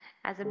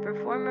As a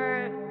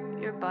performer,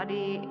 your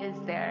body is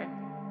there.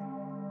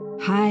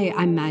 Hi,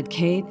 I'm Mad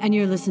Kate, and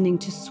you're listening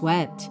to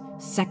S.W.E.A.T,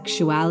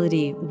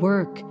 Sexuality,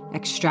 Work,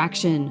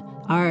 Extraction,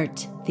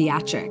 Art,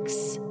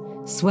 Theatrics.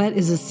 S.W.E.A.T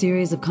is a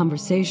series of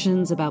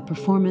conversations about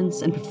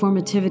performance and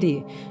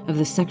performativity of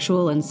the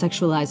sexual and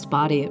sexualized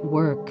body at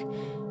work,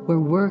 where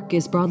work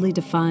is broadly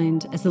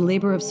defined as the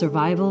labor of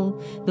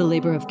survival, the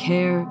labor of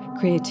care,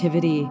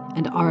 creativity,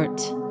 and art.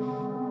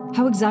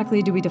 How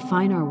exactly do we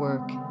define our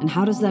work, and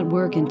how does that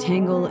work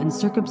entangle and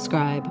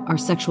circumscribe our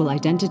sexual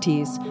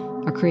identities,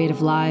 our creative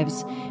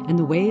lives, and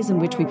the ways in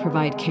which we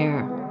provide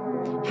care?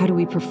 How do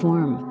we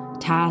perform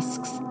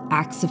tasks,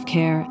 acts of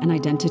care, and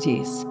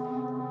identities?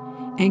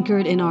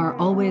 Anchored in our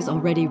always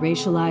already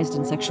racialized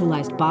and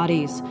sexualized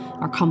bodies,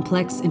 our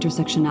complex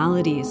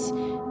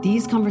intersectionalities,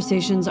 these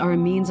conversations are a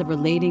means of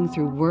relating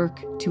through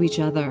work to each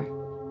other.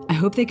 I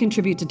hope they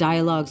contribute to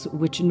dialogues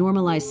which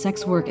normalize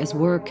sex work as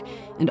work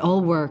and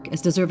all work as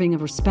deserving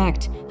of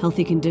respect,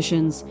 healthy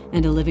conditions,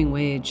 and a living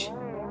wage.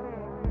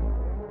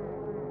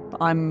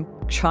 I'm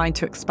trying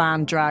to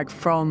expand drag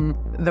from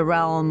the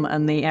realm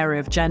and the area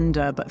of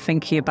gender, but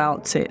thinking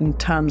about it in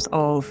terms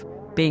of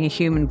being a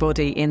human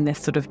body in this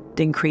sort of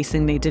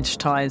increasingly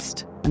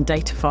digitized and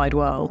datafied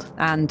world,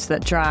 and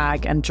that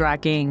drag and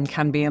dragging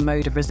can be a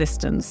mode of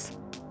resistance.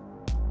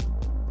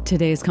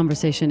 Today's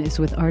conversation is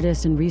with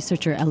artist and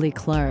researcher Elly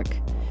Clarke.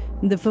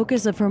 The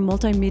focus of her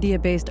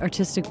multimedia-based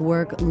artistic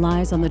work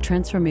lies on the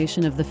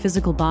transformation of the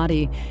physical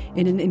body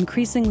in an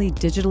increasingly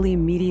digitally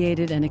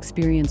mediated and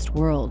experienced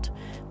world,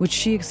 which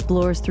she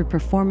explores through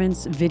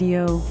performance,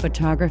 video,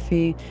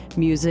 photography,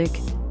 music,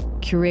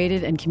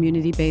 curated and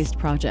community-based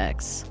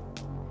projects.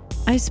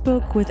 I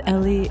spoke with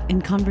Elly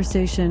in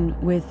conversation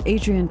with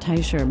Adrian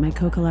Teicher, my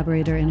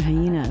co-collaborator in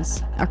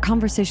Hyenas. Our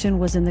conversation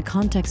was in the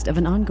context of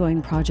an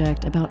ongoing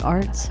project about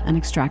arts and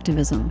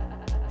extractivism.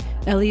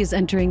 Elly is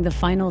entering the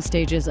final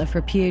stages of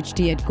her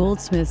PhD at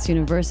Goldsmiths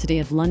University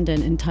of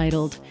London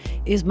entitled,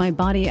 Is My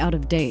Body Out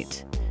of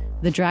Date?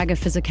 The Drag of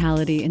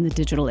Physicality in the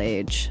Digital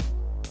Age.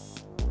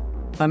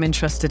 I'm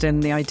interested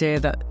in the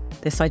idea that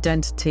this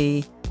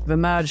identity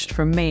emerged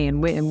from me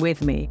and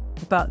with me,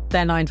 but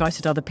then I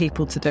invited other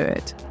people to do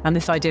it. And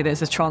this idea that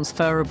it's a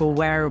transferable,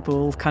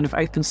 wearable, kind of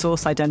open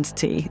source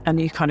identity, and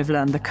you kind of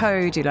learn the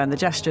code, you learn the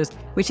gestures,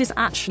 which is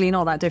actually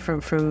not that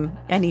different from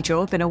any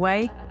job in a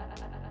way.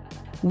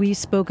 We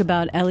spoke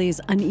about Elly's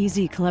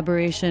uneasy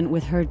collaboration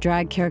with her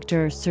drag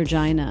character,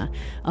 Sergina,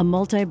 a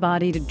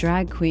multi-bodied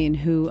drag queen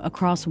who,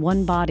 across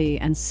one body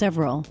and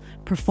several,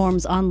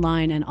 performs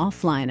online and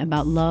offline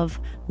about love,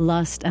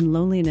 lust, and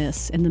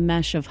loneliness in the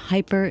mesh of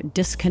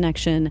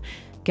hyper-disconnection,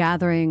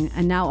 gathering,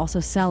 and now also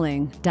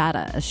selling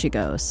data as she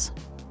goes.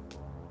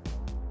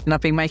 And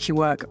I've been making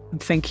work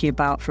thinking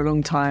about for a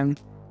long time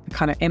the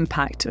kind of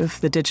impact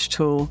of the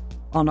digital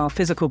on our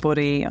physical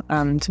body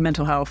and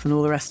mental health and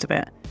all the rest of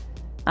it.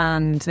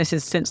 And this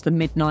is since the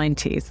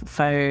mid-90s,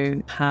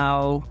 so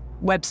how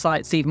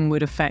websites even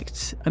would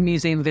affect a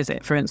museum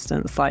visit, for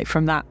instance, like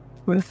from that,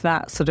 with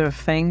that sort of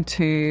thing,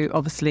 to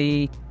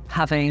obviously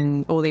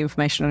having all the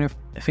information on your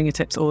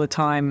fingertips all the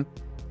time,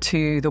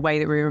 to the way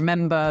that we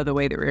remember, the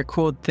way that we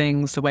record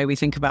things, the way we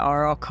think about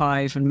our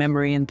archive and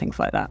memory and things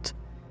like that.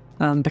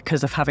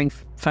 Because of having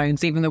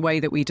phones, even the way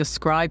that we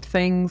describe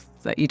things,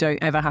 that you don't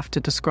ever have to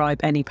describe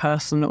any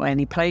person or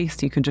any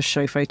place, you can just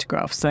show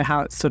photographs. So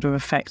how it sort of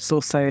affects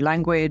also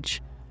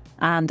language.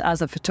 And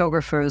as a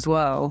photographer as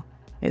well,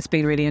 it's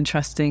been really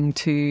interesting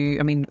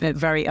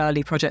very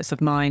early projects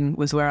of mine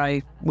was where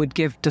I would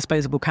give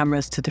disposable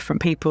cameras to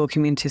different people,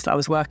 communities that I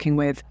was working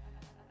with.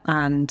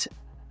 And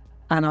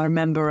I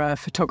remember a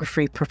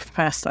photography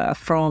professor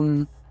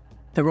from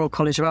the Royal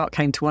College of Art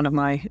came to one of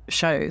my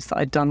shows that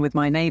I'd done with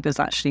my neighbours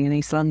actually in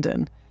East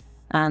London.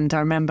 And I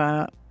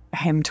remember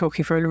him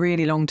talking for a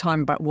really long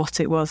time about what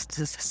it was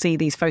to see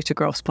these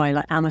photographs by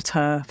like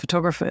amateur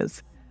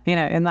photographers,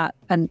 and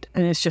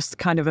it's just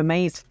kind of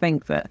amazed to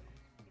think that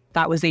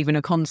that was even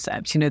a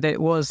concept, that it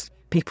was,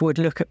 people would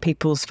look at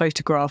people's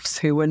photographs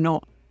who were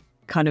not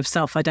kind of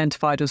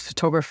self-identified as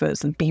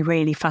photographers and be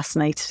really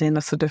fascinated in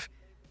a sort of,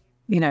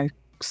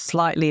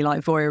 slightly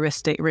like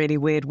voyeuristic, really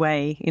weird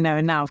way,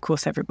 and now of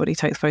course everybody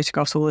takes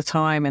photographs all the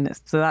time, and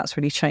so that's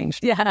really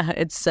changed. Yeah,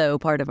 it's so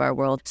part of our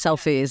world.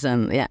 Selfies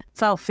and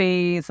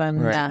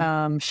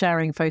right.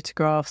 Sharing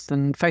photographs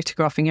and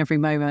photographing every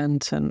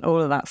moment and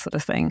all of that sort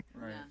of thing.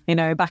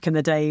 Right. Back in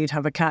the day you'd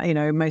have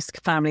most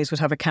families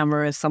would have a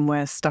camera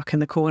somewhere stuck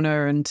in the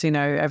corner, and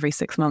every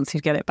 6 months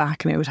you'd get it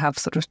back and it would have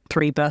sort of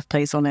 3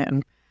 birthdays on it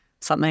and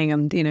something,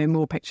 and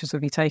more pictures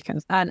would be taken.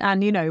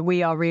 And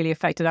we are really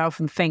affected. I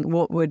often think,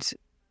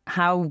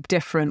 how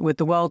different would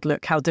the world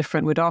look? How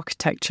different would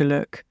architecture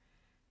look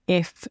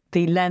if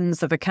the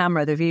lens of a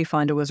camera, the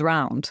viewfinder, was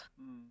round,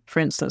 for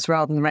instance,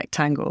 rather than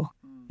rectangle?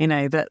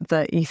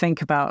 That you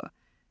think about,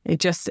 it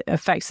just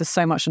affects us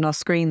so much on our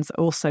screens,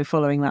 also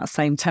following that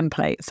same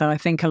template. So I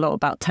think a lot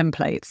about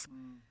templates.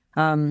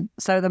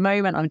 So at the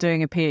moment I'm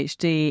doing a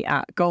PhD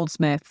at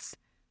Goldsmiths,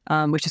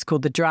 which is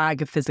called The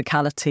Drag of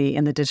Physicality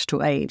in the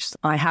Digital Age.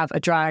 I have a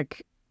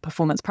drag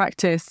performance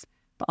practice,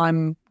 but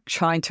I'm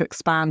trying to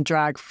expand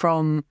drag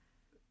from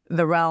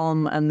the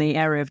realm and the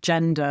area of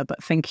gender,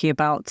 but thinking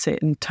about it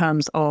in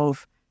terms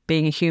of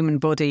being a human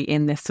body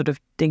in this sort of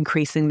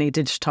increasingly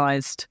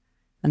digitized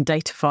and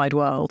datafied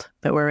world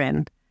that we're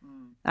in.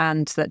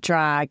 And that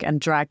drag and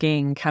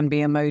dragging can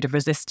be a mode of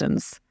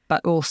resistance,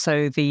 but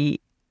also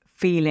the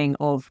feeling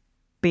of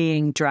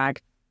being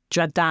dragged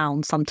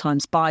down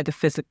sometimes by the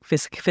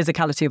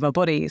physicality of our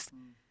bodies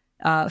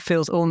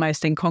feels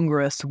almost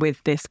incongruous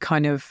with this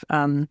kind of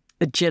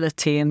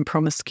agility and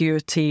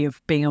promiscuity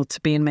of being able to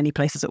be in many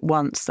places at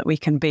once that we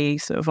can be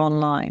sort of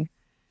online.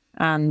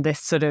 And this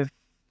sort of,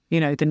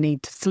 the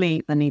need to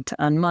sleep, the need to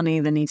earn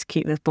money, the need to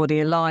keep the body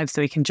alive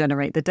so we can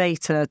generate the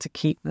data to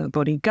keep the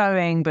body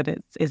going. But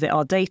is it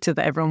our data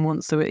that everyone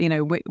wants? So,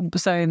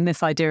 so in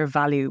this idea of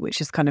value,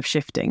 which is kind of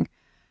shifting.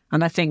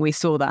 And I think we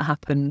saw that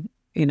happen,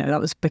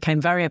 that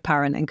became very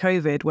apparent in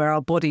COVID, where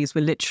our bodies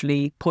were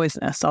literally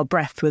poisonous. Our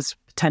breath was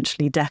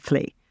potentially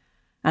deathly.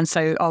 And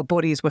so our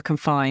bodies were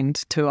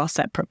confined to our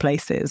separate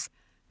places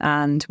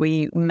and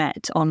we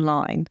met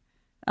online.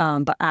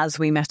 But as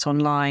we met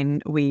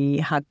online, we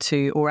had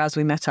to, or as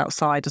we met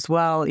outside as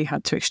well, you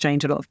had to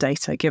exchange a lot of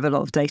data, give a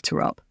lot of data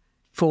up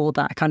for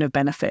that kind of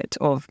benefit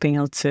of being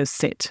able to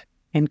sit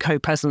in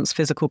co-presence,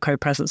 physical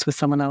co-presence with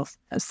someone else.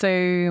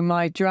 So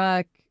my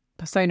drag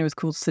persona was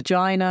called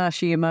S2E10.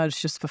 She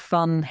emerged just for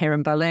fun here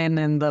in Berlin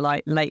in the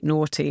late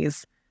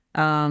noughties.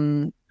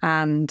 And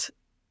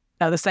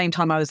at the same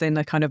time, I was in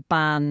a kind of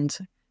band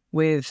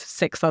with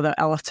 6 other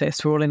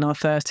artists. We're all in our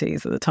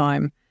 30s at the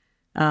time.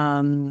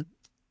 Kind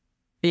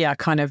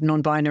of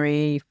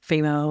non-binary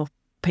female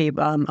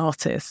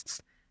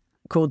artists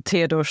called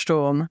Theodor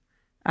Storm.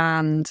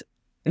 And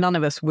none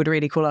of us would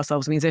really call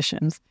ourselves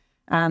musicians.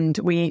 And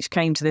we each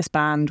came to this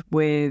band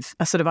with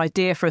a sort of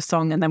idea for a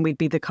song, and then we'd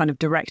be the kind of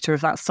director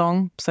of that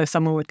song. So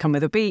someone would come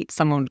with a beat,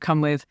 someone would come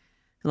with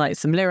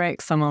some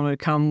lyrics, someone would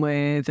come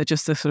with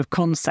just a sort of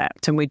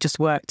concept, and we'd just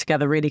work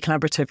together really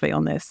collaboratively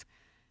on this.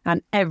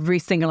 And every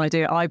single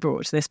idea I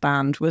brought to this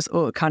band was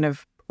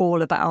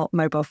all about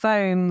mobile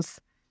phones,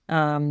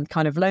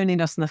 kind of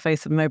loneliness in the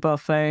face of mobile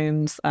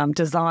phones,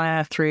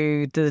 desire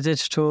through the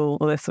digital,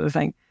 all this sort of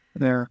thing.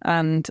 There.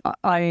 And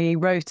I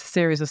wrote a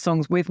series of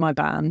songs with my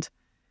band,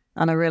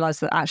 and I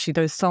realised that actually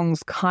those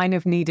songs kind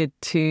of needed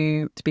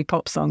to be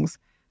pop songs.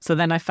 So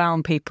then I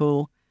found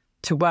people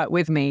to work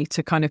with me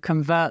to kind of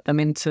convert them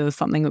into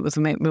something that was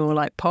a bit more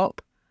like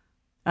pop.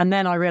 And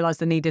then I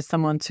realised I needed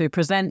someone to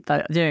present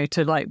that,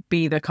 to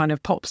be the kind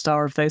of pop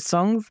star of those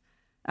songs.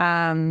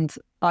 And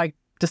I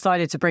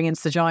decided to bring in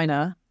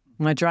S2E10,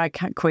 my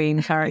drag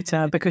queen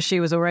character, because she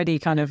was already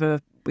kind of a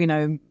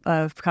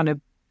kind of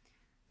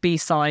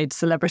B-side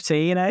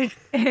celebrity,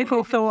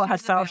 People thought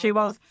herself she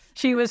was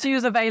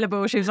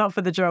available, she was up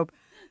for the job.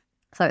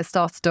 So it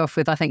started off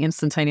with, I think,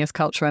 instantaneous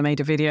culture. I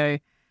made a video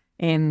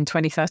in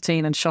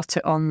 2013 and shot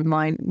it on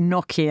my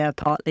Nokia,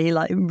 partly,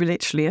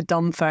 literally a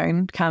dumb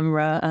phone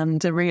camera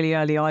and a really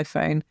early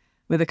iPhone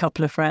with a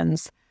couple of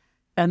friends.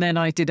 And then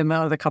I did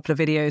another couple of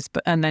videos,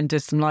 and then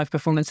did some live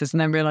performances, and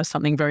then realised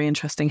something very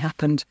interesting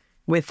happened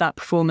with that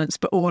performance.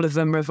 But all of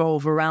them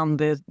revolve around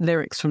the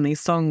lyrics from these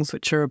songs,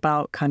 which are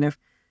about kind of,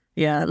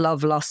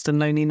 love, lust and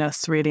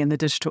loneliness really in the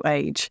digital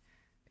age.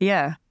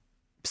 Yeah.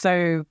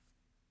 So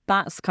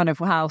that's kind of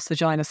how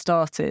S2E10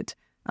 started.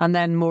 And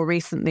then more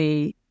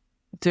recently,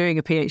 doing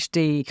a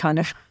PhD kind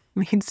of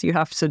means you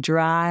have to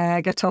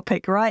drag a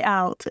topic right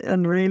out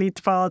and really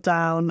far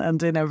down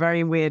and in a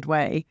very weird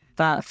way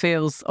that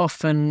feels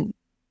often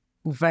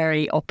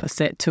very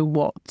opposite to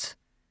what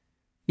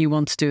you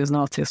want to do as an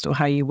artist or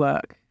how you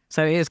work.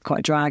 So it is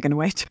quite drag in a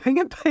way, doing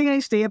a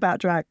PhD about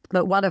drag.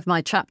 But one of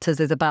my chapters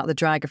is about the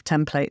drag of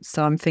templates.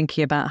 So I'm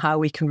thinking about how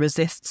we can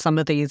resist some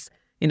of these,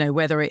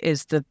 whether it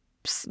is the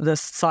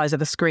size of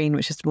the screen,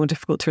 which is more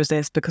difficult to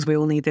resist because we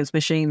all need those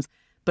machines,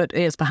 but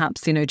it is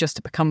perhaps, just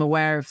to become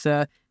aware of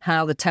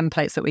how the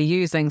templates that we're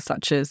using,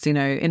 such as,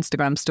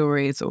 Instagram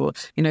stories or,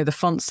 the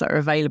fonts that are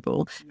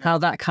available, how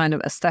that kind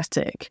of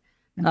aesthetic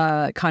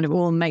kind of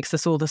all makes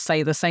us all to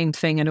say the same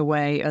thing in a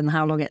way, and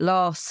how long it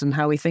lasts and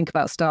how we think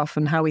about stuff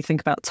and how we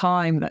think about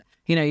time. That,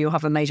 you'll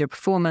have a major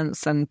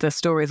performance and the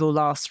stories will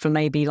last for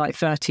maybe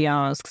 30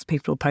 hours because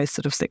people will post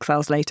sort of 6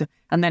 hours later,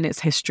 and then it's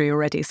history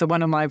already. So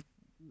one of my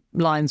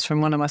lines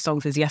from one of my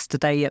songs is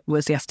 "Yesterday it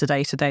was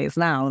yesterday, today is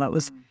now." That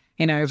was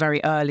a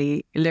very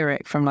early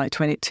lyric from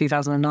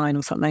 2009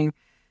 or something.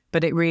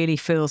 But it really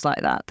feels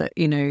like that,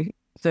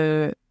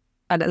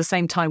 and at the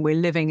same time, we're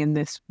living in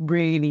this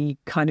really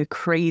kind of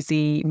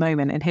crazy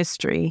moment in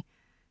history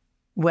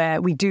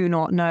where we do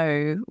not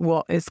know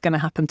what is going to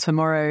happen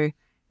tomorrow.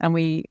 And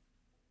we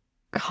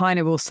kind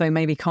of also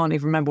maybe can't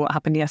even remember what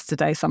happened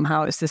yesterday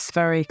somehow. It's this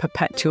very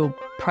perpetual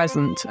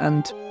present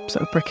and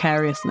sort of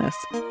precariousness.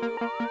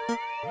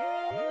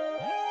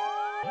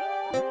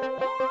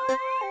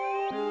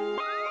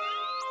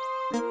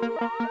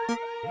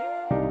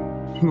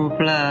 More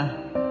blur,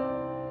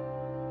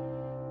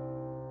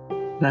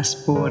 less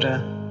border,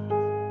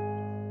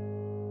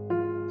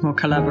 more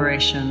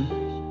collaboration,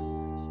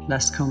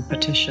 less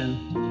competition,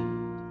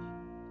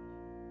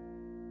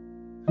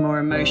 more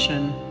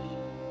emotion,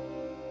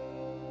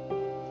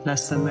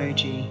 less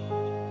emoji.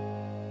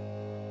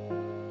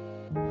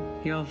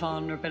 Your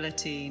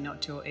vulnerability,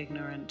 not your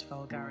ignorant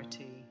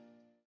vulgarity.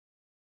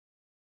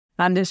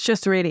 And it's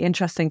just really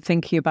interesting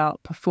thinking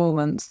about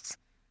performance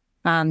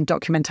and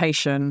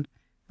documentation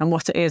and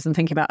what it is, and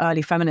thinking about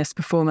early feminist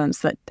performance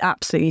that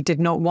absolutely did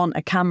not want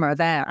a camera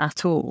there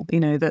at all. You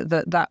know,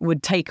 that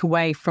would take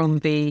away from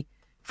the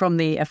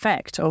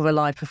effect of a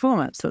live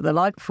performance, that the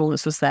live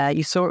performance was there.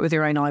 You saw it with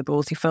your own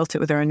eyeballs, you felt it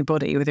with your own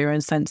body, with your own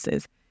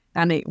senses,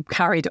 and it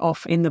carried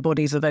off in the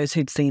bodies of those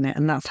who'd seen it.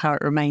 And that's how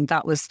it remained.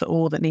 That was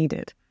all that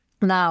needed.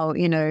 Now,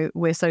 you know,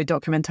 we're so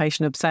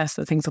documentation obsessed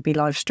that things will be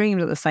live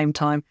streamed at the same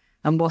time.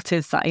 And what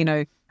is that, you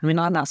know, I mean,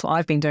 that's what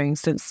I've been doing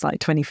since like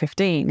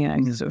 2015, you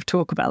know, sort of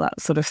talk about that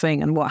sort of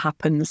thing and what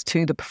happens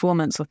to the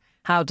performance.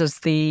 How does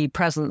the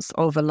presence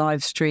of a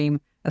live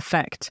stream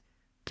affect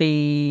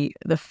the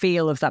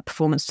feel of that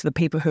performance to the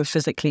people who are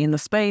physically in the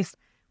space?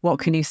 What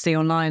can you see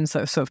online?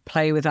 So sort of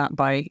play with that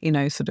by, you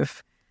know, sort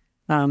of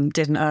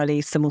did an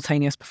early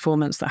simultaneous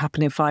performance that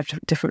happened in 5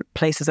 different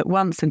places at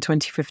once in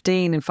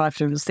 2015 in 5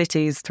 different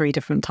cities, 3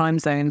 different time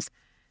zones.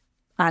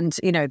 And,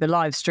 you know, the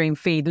live stream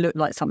feed looked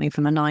like something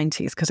from the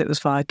 90s because it was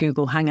via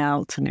Google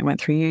Hangout and it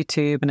went through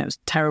YouTube and it was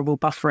terrible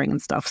buffering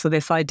and stuff. So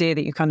this idea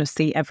that you kind of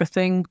see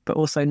everything but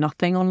also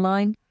nothing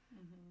online.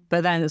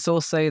 But then it's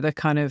also the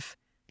kind of,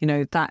 you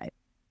know, that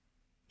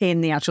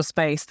in the actual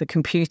space, the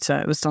computer,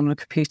 it was done on a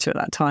computer at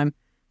that time,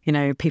 you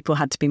know, people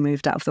had to be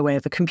moved out of the way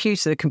of the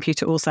computer. The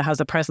computer also has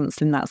a presence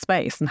in that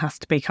space and has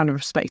to be kind of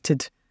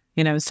respected,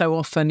 you know. So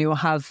often you'll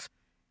have,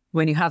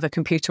 when you have a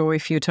computer or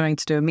if you're trying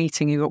to do a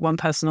meeting, you've got one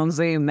person on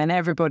Zoom, then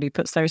everybody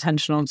puts their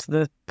attention onto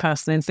the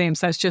person in Zoom.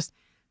 So it's just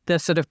the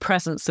sort of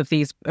presence of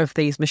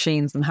these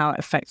machines and how it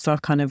affects our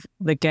kind of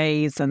the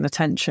gaze and the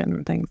tension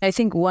and things. I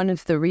think one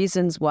of the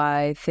reasons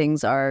why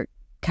things are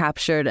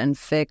captured and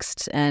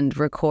fixed and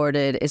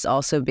recorded is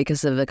also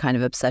because of the kind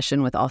of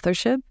obsession with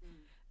authorship.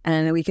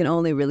 And we can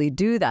only really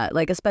do that,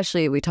 like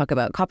especially we talk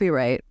about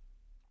copyright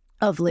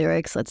of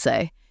lyrics, let's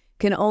say,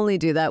 can only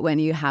do that when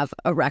you have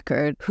a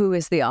record. Who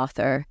is the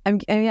author?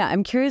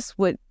 I'm curious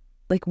what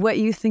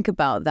you think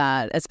about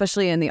that,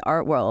 especially in the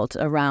art world,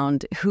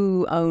 around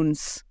who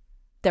owns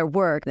their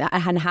work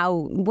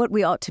and what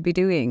we ought to be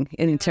doing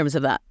in terms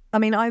of that. I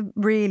mean, I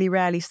really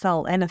rarely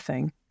sell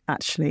anything,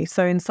 actually.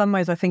 So in some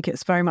ways, I think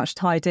it's very much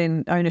tied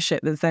in ownership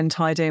that's then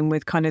tied in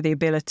with kind of the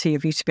ability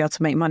of you to be able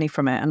to make money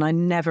from it. And I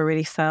never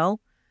really sell.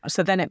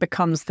 So then it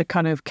becomes the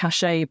kind of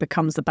cachet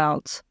becomes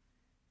about,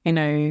 you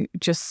know,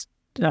 just,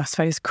 I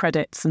suppose,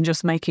 credits and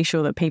just making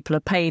sure that people are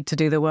paid to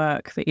do the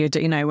work that you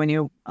do. You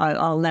know,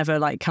 I'll never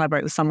like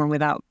collaborate with someone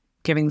without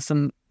giving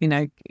some, you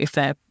know, if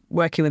they're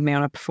working with me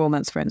on a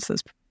performance, for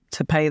instance,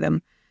 to pay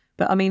them.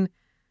 But I mean,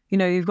 you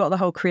know, you've got the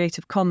whole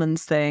Creative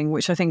Commons thing,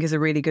 which I think is a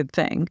really good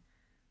thing.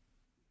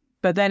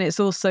 But then it's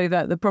also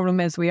that the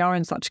problem is we are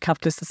in such a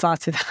capitalist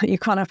society that you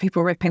can't have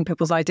people ripping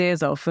people's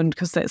ideas off. And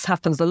because this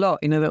happens a lot,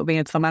 you know, there'll be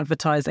some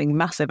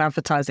massive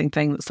advertising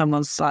thing that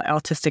someone's like,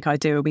 artistic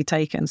idea will be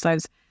taken. So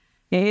it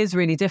is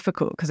really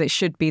difficult because it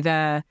should be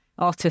there.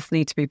 Artists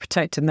need to be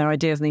protected and their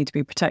ideas need to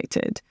be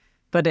protected.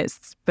 But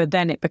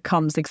then it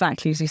becomes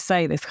exactly as you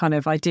say, this kind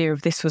of idea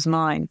of this was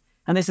mine.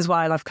 And this is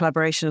why I love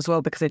collaboration as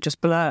well, because it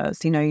just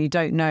blurs, you know, you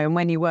don't know. And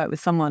when you work with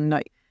someone,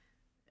 like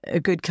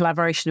a good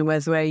collaboration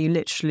was where you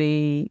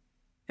literally,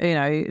 you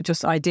know,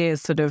 just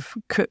ideas sort of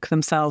cook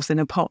themselves in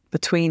a pot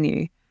between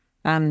you,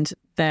 and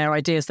they're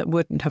ideas that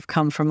wouldn't have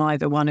come from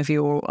either one of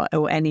you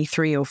or any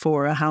 3 or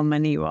 4 or how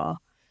many you are.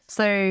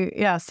 So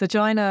yeah,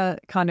 S2E10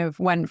 kind of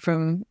went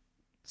from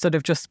sort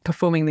of just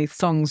performing these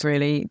songs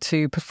really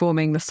to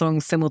performing the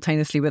songs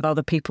simultaneously with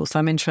other people. So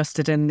I'm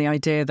interested in the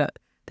idea that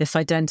this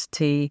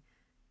identity,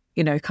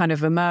 you know, kind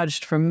of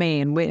emerged from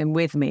me and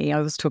with me. I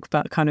was talking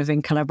about kind of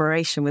in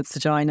collaboration with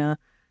S2E10.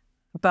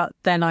 But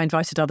then I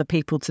invited other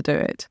people to do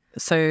it.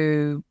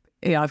 So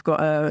yeah, I've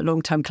got a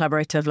long-term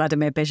collaborator,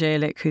 Vladimir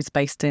Bejelik, who's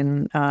based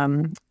in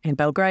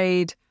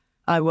Belgrade.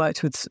 I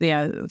worked with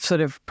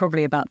sort of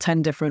probably about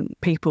 10 different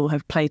people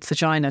have played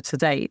S2E10 to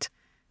date.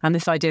 And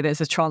this idea that it's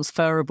a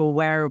transferable,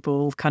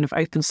 wearable kind of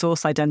open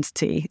source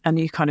identity, and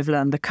you kind of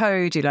learn the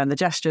code, you learn the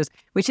gestures,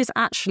 which is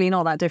actually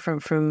not that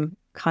different from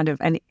kind of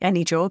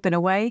any job in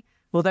a way.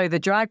 Although the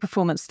drag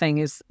performance thing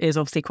is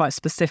obviously quite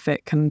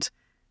specific,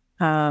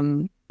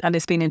 and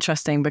it's been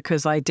interesting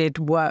because I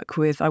worked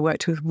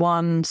with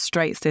one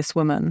straight cis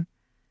woman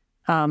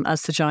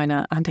as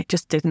S2E10, and it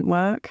just didn't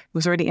work. It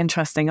was really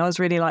interesting. I was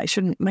really like,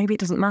 maybe it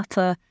doesn't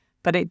matter,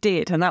 but it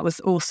did. And that was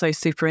also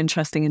super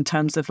interesting in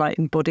terms of like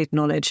embodied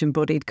knowledge,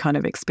 embodied kind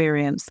of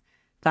experience,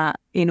 that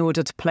in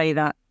order to play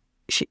that,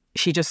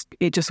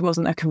 it just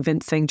wasn't a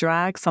convincing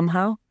drag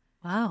somehow.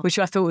 Wow. Which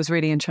I thought was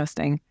really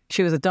interesting.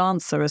 She was a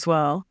dancer as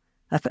well,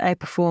 a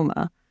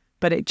performer,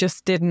 but it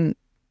just didn't,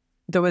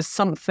 there was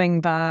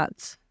something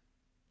that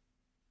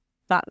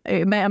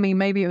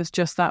maybe it was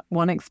just that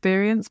one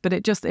experience, but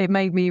it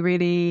made me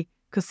really,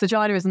 because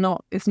S2E10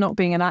 it's not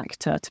being an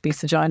actor to be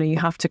S2E10. You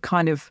have to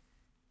kind of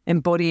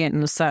embody it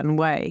in a certain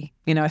way.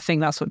 You know, I think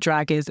that's what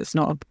drag is. It's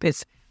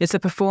a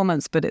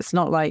performance, but it's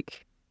not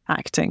like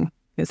acting.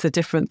 It's a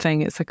different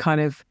thing. It's a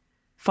kind of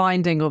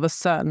finding of a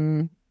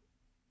certain,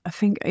 I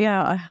think, I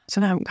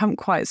don't know, I haven't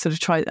quite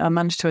sort of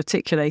managed to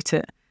articulate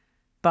it.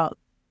 But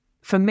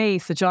for me,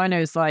 Sagina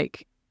is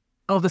like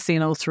obviously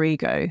an alter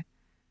ego.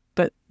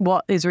 But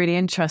what is really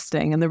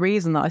interesting, and the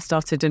reason that I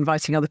started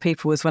inviting other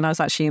people was when I was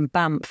actually in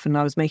Banff and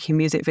I was making a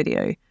music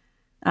video.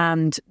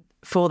 And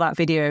for that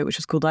video, which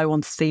was called I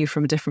Want to See You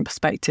from a Different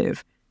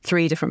Perspective,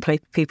 3 different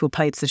people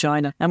played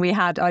Sagina. And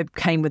I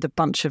came with a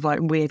bunch of like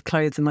weird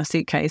clothes in my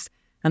suitcase,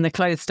 and the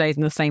clothes stayed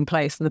in the same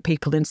place and the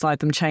people inside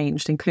them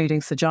changed,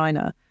 including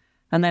Sagina.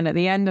 And then at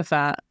the end of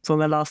that, it's on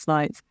the last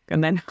night,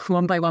 and then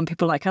one by one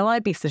people were like, oh,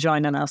 I'd be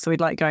Sagina now. So we'd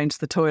like go into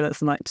the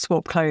toilets and like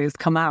swap clothes,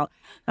 come out.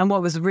 And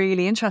what was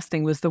really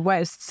interesting was the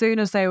way, as soon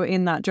as they were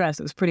in that dress,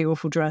 it was a pretty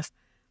awful dress.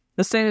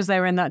 As soon as they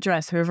were in that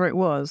dress, whoever it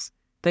was,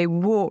 they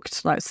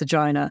walked like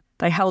Sagina.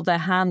 They held their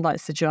hand like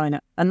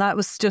Sagina. And that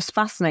was just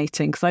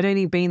fascinating because I'd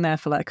only been there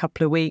for like a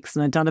couple of weeks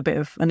and I'd done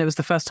and it was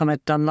the first time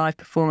I'd done live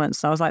performance.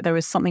 So I was like, there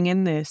was something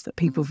in this that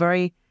people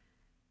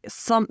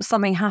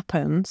something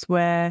happens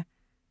where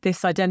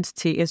this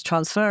identity is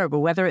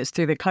transferable, whether it's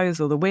through the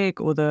clothes or the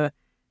wig or the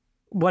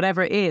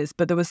whatever it is.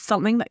 But there was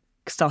something that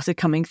started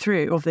coming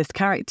through of this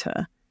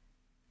character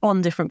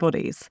on different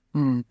bodies.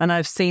 And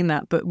I've seen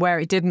that. But where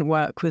it didn't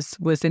work was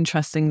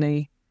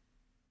interestingly,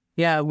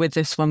 with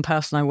this one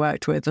person I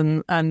worked with.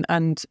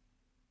 And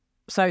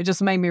so it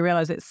just made me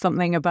realise it's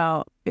something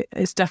about,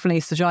 it's definitely,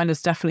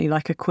 Sagina's definitely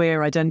like a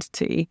queer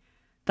identity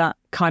that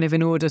kind of,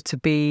 in order to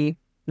be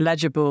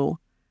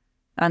legible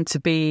and to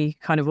be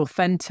kind of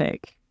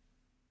authentic,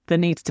 there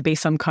needs to be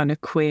some kind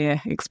of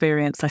queer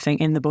experience, I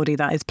think, in the body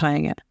that is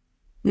playing it.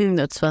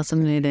 That's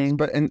fascinating.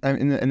 But in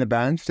the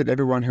band, did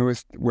everyone who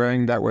was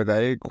wearing that, were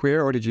they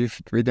queer, or did you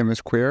read them as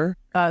queer?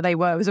 They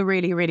were. It was a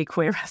really, really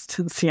queer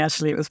residency,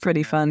 actually. It was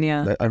pretty fun,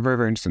 yeah. I'm very,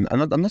 very interested.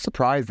 I'm not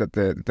surprised that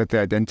the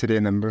identity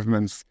and the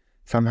movements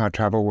somehow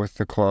travel with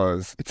the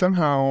clothes. It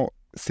somehow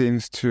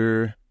seems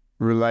to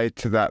relate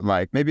to that,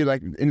 like, maybe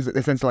like in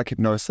the sense of like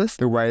hypnosis,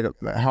 the way that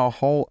how a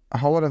whole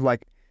lot of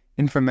like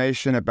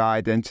information about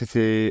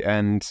identity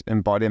and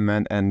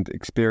embodiment and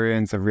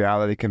experience of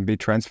reality can be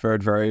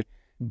transferred very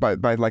by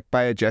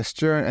a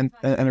gesture and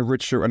a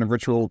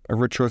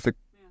ritualistic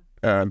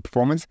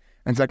performance.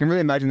 And so I can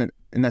really imagine that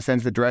in that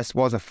sense the dress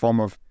was a form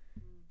of,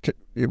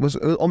 it was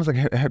almost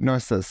like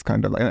hypnosis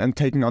kind of, and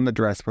taking on the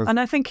dress was. And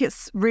I think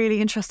it's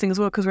really interesting as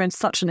well because we're in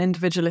such an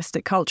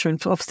individualistic culture,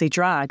 and obviously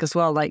drag as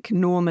well. Like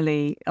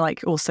normally,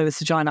 like also with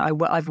Sagina,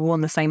 I've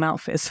worn the same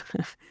outfits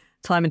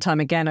time and time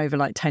again over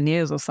like 10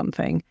 years or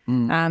something.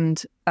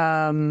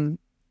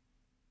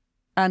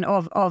 And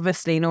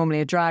obviously normally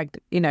a drag,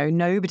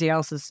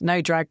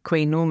 no drag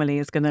queen normally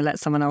is going to let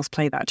someone else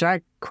play that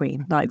drag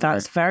queen. Like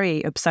that's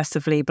very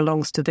obsessively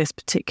belongs to this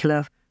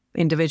particular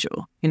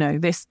individual.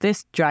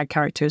 This drag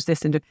character is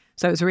this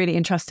so it's really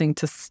interesting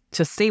to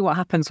see what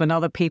happens when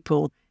other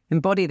people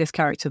embody this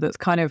character that's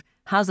kind of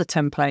has a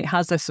template,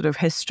 has a sort of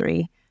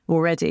history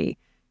already,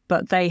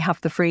 but they have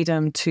the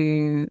freedom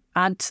to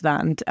add to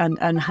that,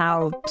 and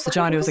how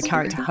Sagina as a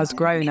character has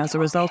grown as a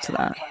result of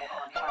that.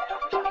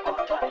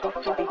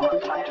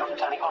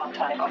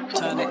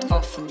 Turn it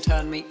off and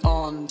turn me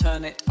on,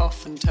 turn it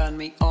off and turn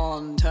me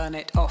on, turn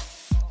it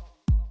off.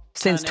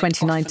 Since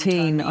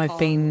 2019,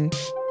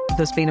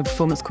 there's been a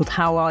performance called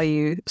How Are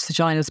You?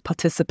 Sagina's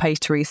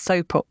participatory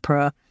soap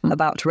opera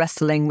about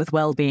wrestling with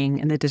well-being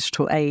in the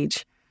digital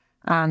age.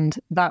 And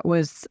that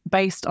was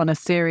based on a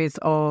series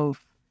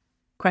of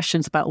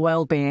questions about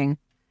well-being,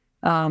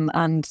 and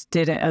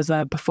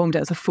performed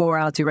it as a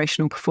 4-hour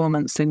durational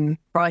performance in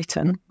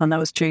Brighton, and that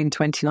was June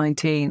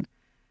 2019.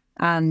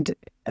 And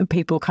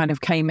people kind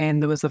of came in.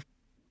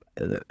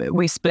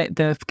 We split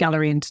the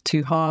gallery into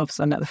 2 halves,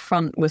 and at the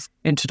front was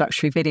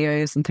introductory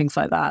videos and things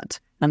like that.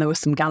 And there were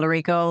some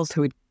gallery girls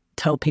who would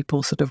tell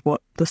people sort of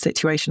what the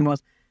situation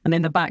was. And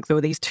in the back, there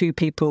were these 2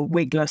 people,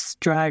 wigless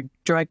drag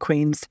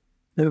queens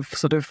of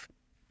sort of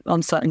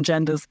uncertain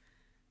genders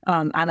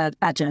and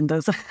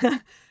agendas,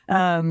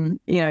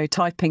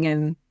 typing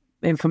in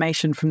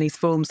information from these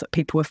forms that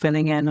people were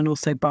filling in, and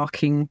also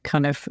barking,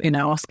 kind of,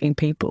 asking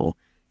people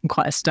in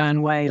quite a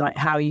stern way, like,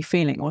 how are you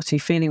feeling? What are you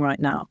feeling right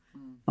now?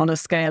 On a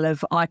scale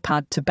of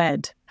iPad to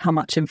bed, how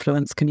much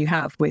influence can you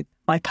have, with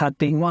iPad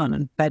being 1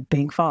 and bed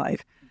being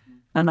 5?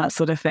 And that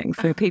sort of thing.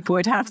 So people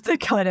would have to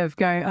kind of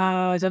go,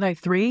 I don't know,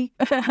 3,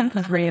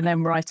 and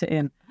then write it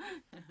in.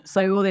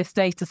 So all this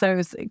data. So it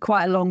was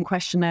quite a long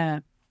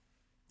questionnaire.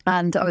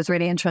 And I was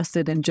really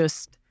interested in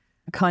just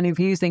kind of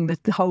using the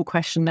whole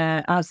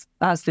questionnaire as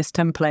this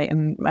template,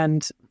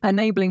 and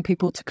enabling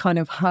people to kind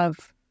of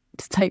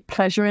to take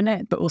pleasure in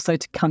it, but also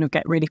to kind of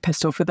get really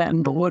pissed off with it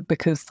and bored,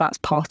 because that's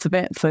part of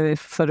it. So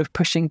it's sort of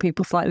pushing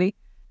people slightly.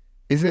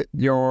 Is it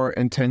your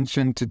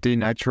intention to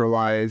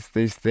denaturalize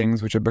these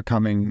things which are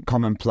becoming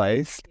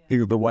commonplace?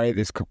 Yeah. The way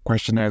these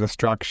questionnaires are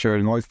structured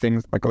and all these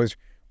things, like all these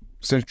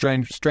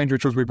strange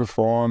rituals we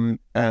perform,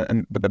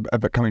 but are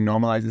becoming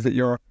normalized. Is it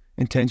your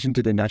intention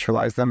to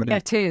denaturalize them? Yeah,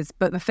 it is.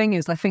 But the thing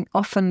is, I think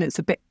often it's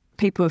a bit,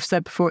 people have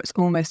said before, it's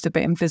almost a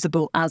bit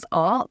invisible as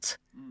art.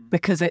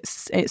 because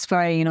it's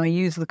very, I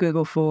use the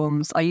Google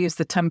Forms, I use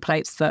the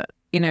templates that,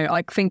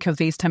 I think of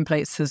these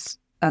templates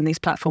and these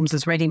platforms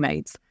as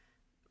ready-mades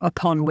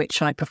upon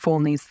which I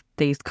perform these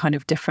kind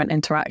of different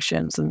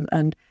interactions.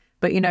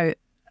 But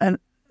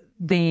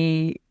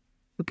the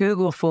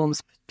Google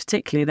Forms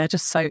particularly, they're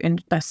just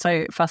they're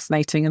so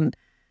fascinating. And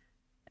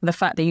the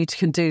fact that you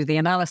can do the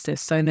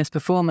analysis, so in this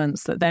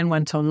performance that then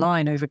went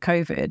online over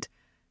COVID,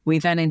 we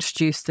then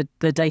introduced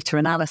the data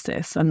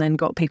analysis and then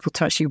got people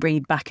to actually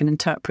read back and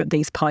interpret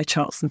these pie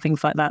charts and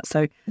things like that.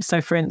 So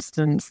for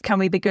instance, can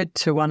we be good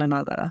to one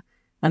another?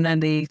 And then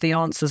the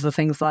answers are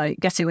things like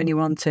get it when you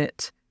want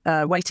it,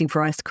 waiting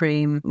for ice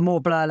cream,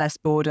 more blur, less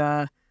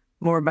border,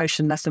 more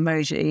emotion, less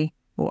emoji,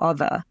 or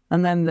other.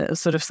 And then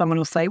someone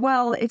will say,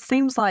 well, it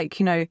seems like,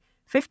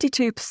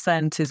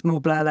 52% is more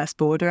blur, less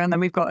border. And then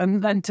we've got,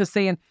 and then to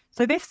see, and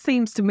so this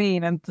seems to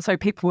mean, and so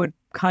people would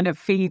kind of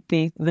feed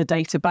the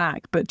data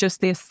back, but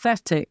just the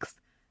aesthetics,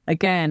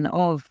 again,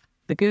 of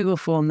the Google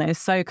form that is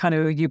so kind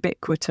of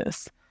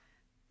ubiquitous.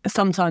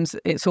 Sometimes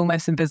it's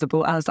almost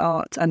invisible as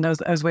art. And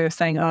as we were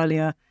saying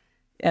earlier,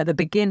 at the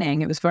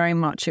beginning, it was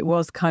ironic,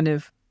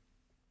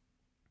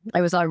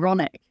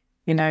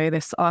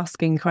 this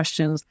asking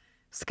questions,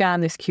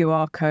 scan this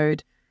QR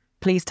code,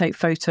 please take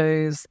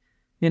photos,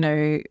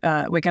 we're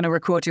going to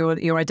record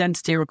your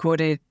identity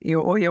recorded,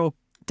 your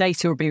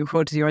data will be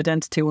recorded, your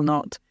identity will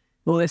not,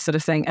 all this sort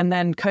of thing. And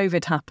then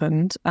COVID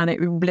happened and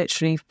it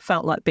literally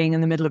felt like being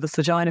in the middle of a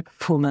Vagina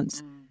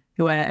performance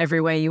where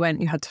everywhere you went,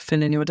 you had to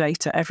fill in your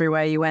data.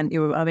 Everywhere you went,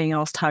 you were being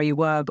asked how you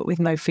were, but with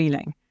no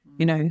feeling,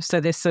 So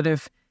this sort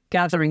of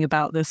gathering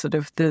about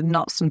the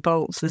nuts and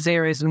bolts, the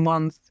zeros and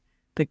ones,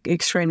 the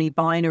extremely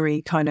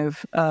binary kind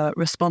of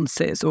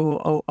responses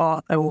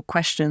or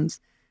questions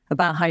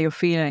about how you're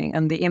feeling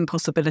and the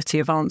impossibility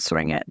of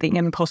answering it, the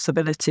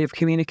impossibility of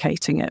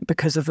communicating it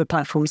because of the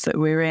platforms that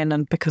we're in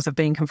and because of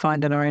being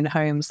confined in our own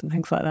homes and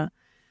things like that.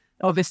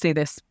 Obviously,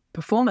 this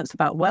performance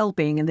about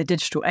well-being in the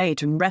digital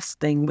age and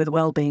resting with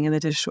well-being in the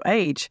digital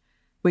age,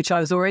 which I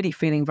was already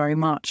feeling very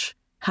much,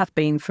 have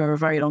been for a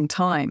very long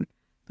time.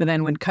 But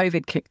then when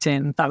COVID kicked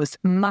in, that was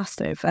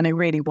massive. And it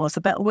really was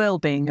about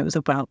well-being. It was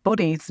about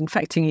bodies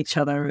infecting each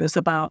other. It was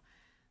about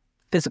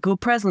physical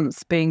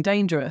presence being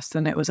dangerous.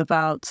 And it was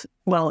about,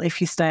 well,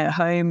 if you stay at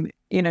home,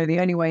 the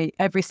only way,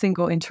 every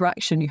single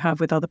interaction you have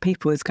with other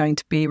people is going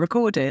to be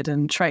recorded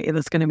and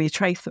there's going to be a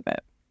trace of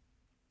it.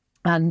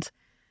 And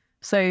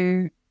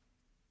so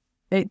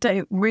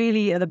it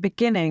really, at the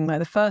beginning, like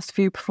the first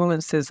few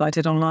performances I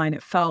did online,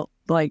 it felt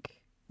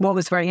like what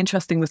was very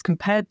interesting was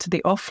compared to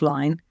the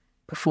offline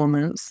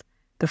performance,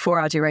 the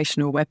 4-hour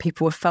durational, where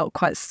people felt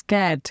quite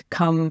scared to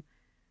come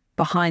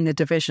behind the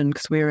division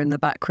because we were in the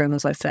back room,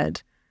 as I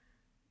said.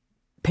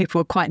 People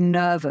were quite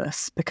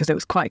nervous because it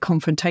was quite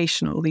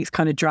confrontational. These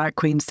kind of drag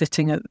queens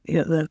sitting at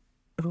the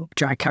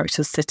drag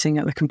characters sitting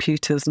at the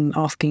computers and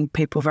asking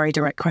people very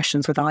direct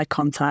questions with eye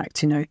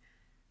contact.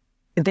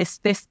 This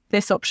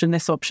option,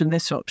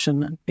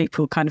 and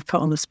people kind of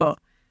put on the spot.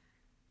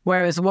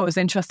 Whereas what was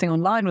interesting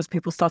online was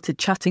people started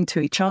chatting to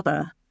each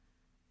other,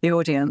 the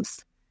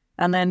audience.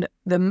 And then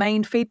the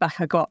main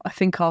feedback I got, I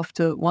think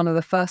after one of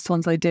the first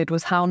ones I did,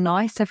 was how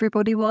nice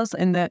everybody was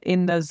in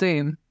the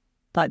Zoom,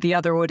 like the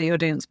other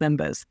audience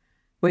members,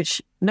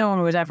 which no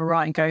one would ever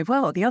write and go,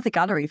 well, the other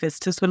gallery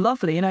visitors were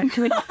lovely,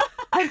 because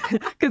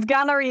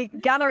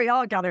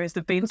art galleries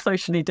have been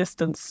socially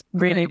distanced,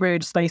 really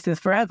rude spaces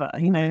forever,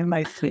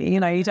 mostly.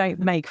 You don't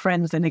make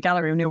friends in a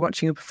gallery when you're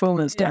watching a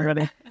performance,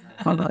 generally.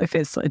 Well, not if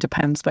it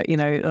depends, but,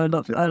 a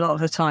lot of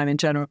the time in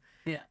general.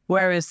 Yeah.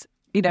 Whereas,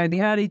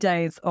 the early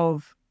days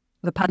of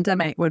the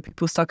pandemic, when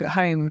people stuck at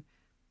home,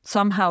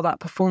 somehow that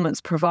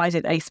performance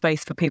provided a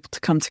space for people to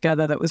come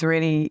together that was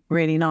really,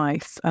 really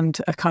nice and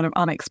a kind of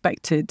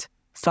unexpected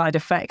side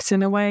effect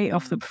in a way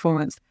of the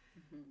performance.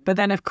 But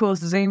then, of course,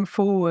 zoom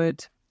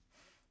forward,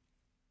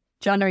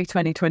 January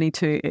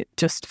 2022, it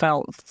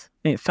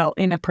felt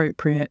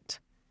inappropriate,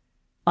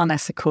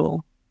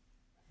 unethical,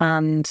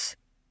 and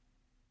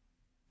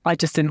I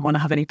just didn't want to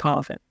have any part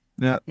of it.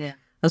 Yeah.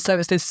 And so it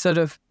was this sort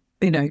of,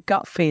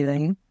 gut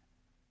feeling,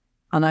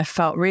 and I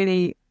felt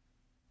really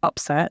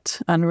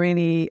upset and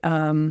really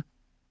it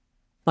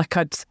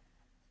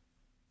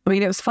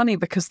was funny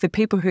because the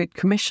people who had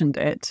commissioned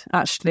it,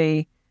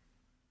 actually,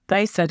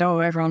 they said, oh,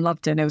 everyone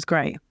loved it and it was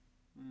great.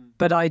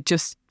 But I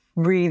just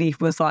really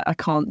was like, I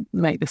can't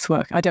make this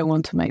work. I don't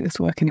want to make this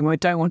work anymore. I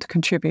don't want to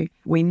contribute.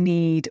 We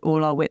need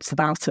all our wits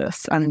about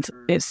us. And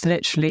it's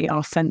literally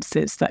our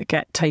senses that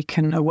get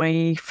taken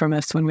away from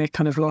us when we're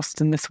kind of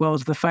lost in this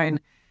world of the phone.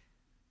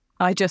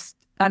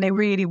 And it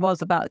really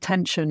was about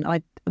attention.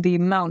 The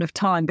amount of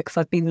time, because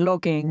I've been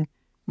logging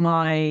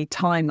my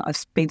time that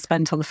I've been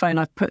spent on the phone,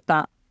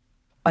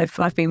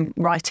 I've been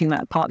writing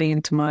that partly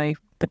into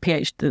the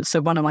PhD. So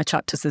one of my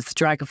chapters is the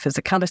drag of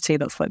physicality.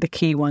 That's like the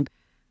key one.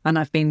 And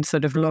I've been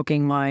sort of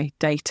logging my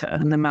data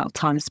and the amount of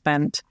time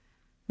spent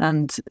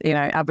and,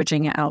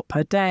 averaging it out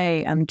per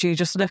day. And you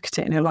just look at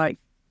it and you're like,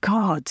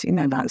 God,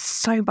 that's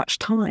so much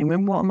time.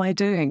 And what am I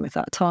doing with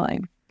that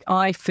time?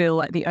 I feel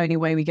like the only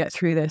way we get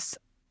through this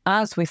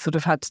as we sort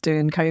of had to do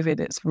in COVID,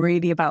 it's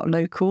really about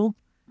local.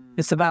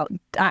 It's about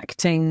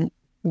acting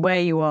where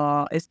you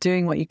are. It's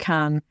doing what you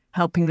can,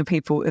 helping the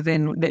people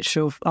within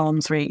literal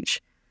arm's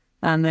reach.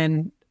 And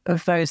then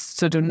of those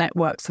sort of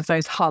networks, of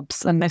those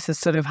hubs, and this is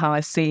sort of how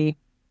I see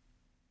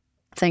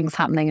things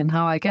happening and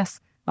how I guess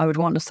I would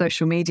want a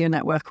social media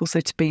network also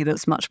to be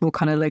that's much more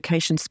kind of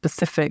location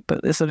specific,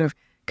 but it sort of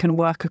can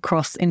work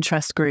across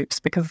interest groups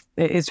because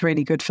it is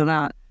really good for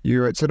that.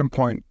 You at a certain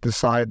point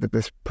decided that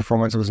this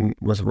performance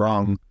was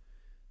wrong.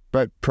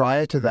 But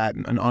prior to that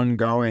and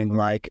ongoing,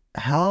 like,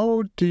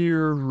 how do you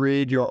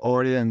read your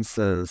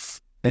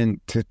audiences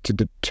to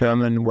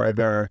determine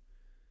whether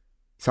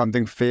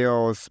something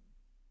feels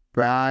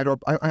bad or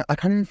I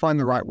can't even find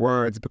the right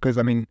words because,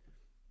 I mean,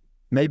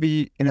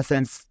 maybe in a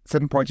sense,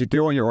 certain points you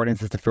do want your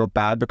audiences to feel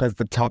bad because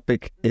the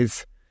topic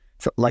is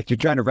like you're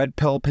trying to red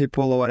pill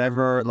people or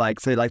whatever, like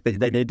say like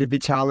they need to be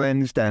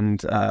challenged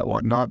and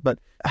whatnot. But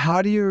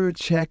how do you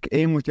check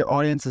in with your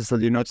audiences so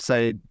you're not,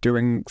 say,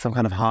 doing some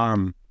kind of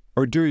harm?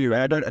 Or do you?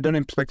 And I don't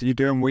expect that you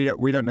do, and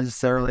we don't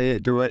necessarily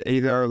do it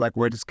either. Like,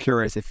 we're just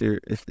curious if you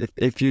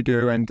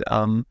do, and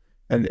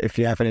if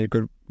you have any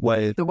good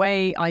ways. The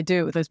way I do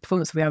it with those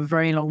performances, we have a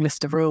very long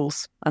list of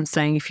rules, and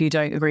saying if you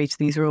don't agree to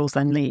these rules,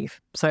 then leave.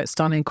 So it's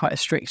done in quite a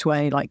strict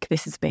way. Like,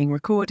 this is being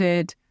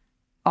recorded.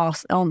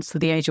 Answer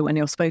the agent when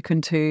you're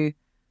spoken to.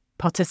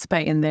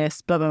 Participate in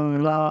this. Blah blah blah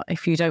blah.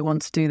 If you don't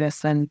want to do this,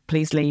 then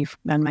please leave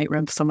and make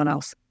room for someone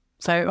else.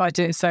 So I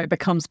do. So it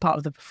becomes part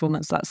of the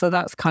performance. So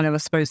that's kind of, I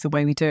suppose, the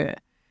way we do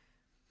it.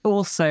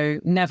 Also,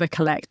 never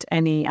collect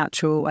any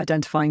actual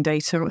identifying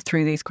data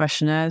through these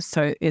questionnaires.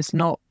 So it's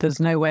not. There's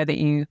nowhere that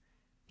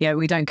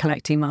we don't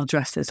collect email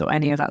addresses or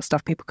any of that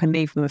stuff. People can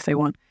leave them if they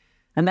want.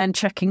 And then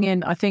checking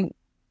in, I think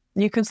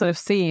you can sort of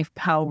see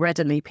how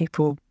readily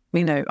people,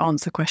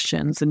 answer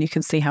questions, and you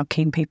can see how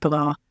keen people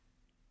are,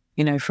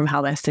 from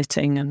how they're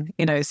sitting, and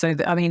so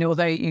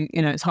although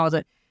it's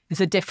harder. It's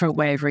a different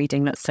way of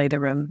reading, let's say, the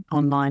room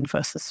online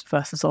versus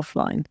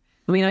offline.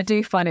 I mean, I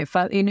do find it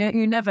fun.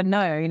 You never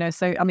know,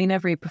 so,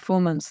 every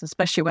performance,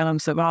 especially when I'm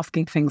sort of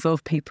asking things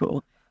of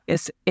people,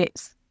 it's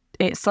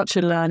such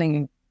a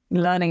learning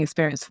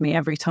experience for me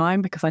every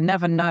time because I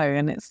never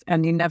know,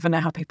 and you never know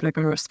how people are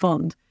going to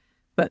respond.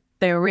 But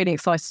they were really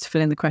excited to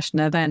fill in the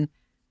questionnaire. Then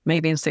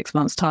maybe in 6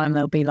 months' time,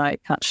 they'll be like,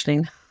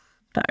 actually,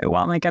 no,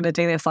 why am I going to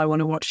do this? I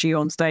want to watch you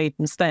on stage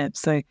instead.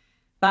 So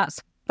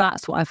that's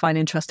what I find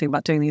interesting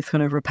about doing these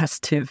kind of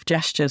repetitive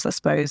gestures, I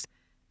suppose,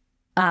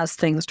 as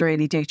things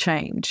really do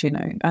change,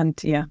 and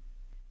yeah.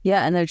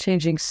 Yeah, and they're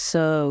changing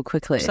so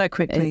quickly. So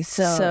quickly.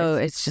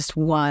 It's just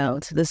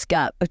wild. This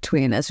gap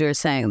between, as you were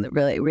saying,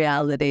 really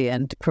reality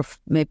and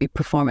maybe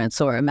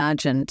performance or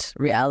imagined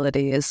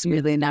reality is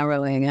really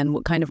narrowing, and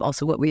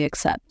what we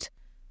accept.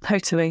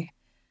 Totally.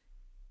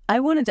 I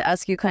wanted to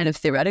ask you kind of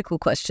theoretical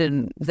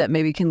question that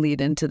maybe can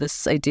lead into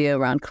this idea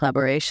around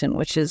collaboration,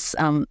 which is,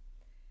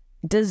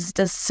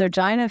 does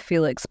Sergina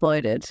feel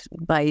exploited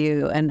by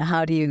you, and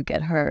how do you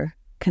get her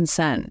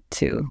consent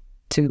to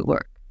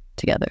work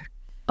together?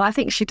 I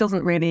think she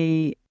doesn't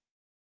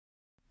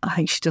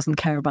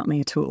care about me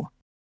at all.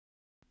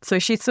 So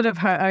she's sort of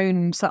her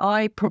own. So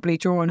I probably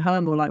draw on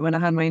her more. Like when I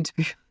had my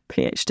interview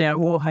PhD, I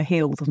wore her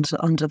heels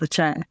under the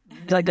chair.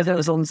 Like it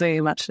was on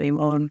Zoom actually,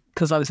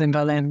 because I was in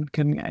Berlin,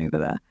 couldn't get over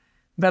there.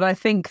 But I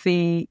think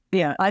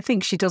I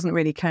think she doesn't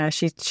really care.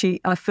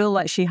 I feel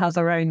like she has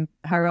her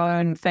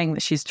own thing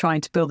that she's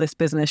trying to build this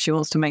business. She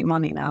wants to make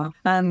money now.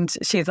 And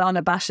she's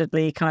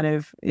unabashedly kind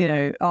of,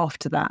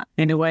 after that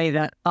in a way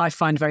that I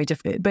find very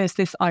difficult. But it's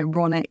this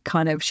ironic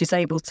kind of, she's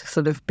able to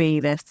sort of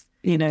be this,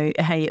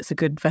 hey, it's a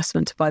good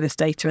investment to buy this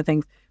data and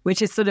things,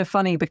 which is sort of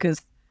funny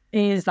because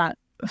it is that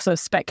sort of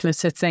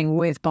speculative thing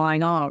with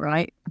buying art,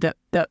 right?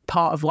 That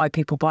part of why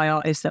people buy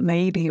art is that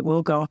maybe it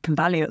will go up in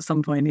value at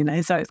some point,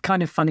 So it's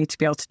kind of funny to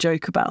be able to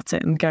joke about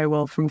it and go,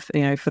 well, for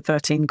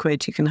 13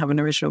 quid, you can have an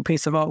original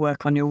piece of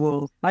artwork on your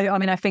wall.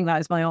 I think that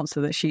is my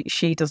answer, that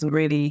she doesn't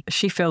really,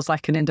 she feels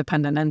like an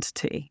independent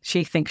entity.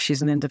 She thinks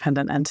she's an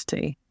independent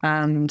entity.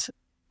 And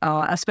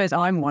I suppose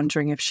I'm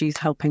wondering if she's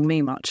helping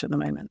me much at the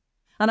moment.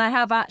 And I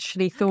have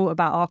actually thought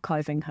about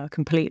archiving her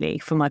completely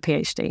for my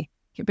PhD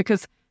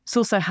because it's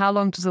also, how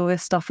long does all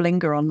this stuff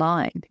linger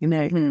online?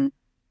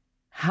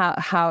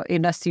 How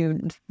unless you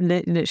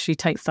literally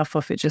take stuff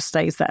off, it just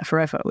stays there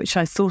forever, which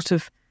I sort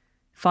of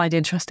find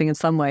interesting in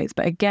some ways.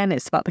 But again,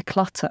 it's about the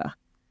clutter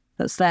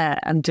that's there,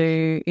 and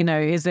and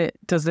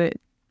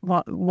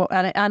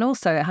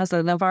also it has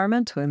an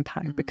environmental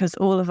impact because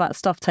all of that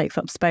stuff takes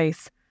up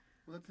space,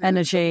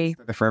 energy.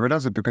 The forever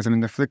does it because the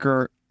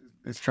Flickr.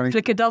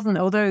 Flickr doesn't,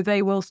 although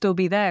they will still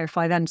be there if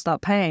I then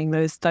start paying.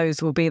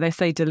 Those will be, they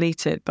say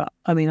deleted, but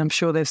I'm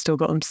sure they've still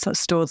got them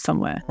stored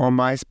somewhere. Or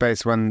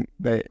MySpace, when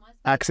they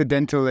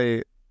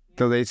accidentally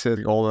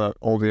deleted all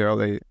the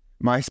early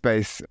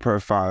MySpace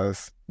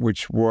profiles,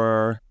 which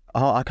were,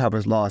 our archive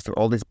was lost.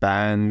 All these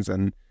bands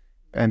and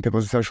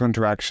people's social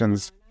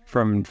interactions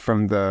from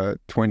the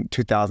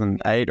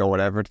 2008 or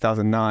whatever,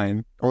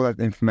 2009, all that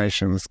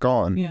information was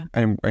gone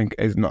and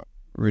is not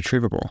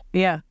retrievable.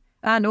 Yeah.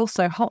 And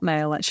also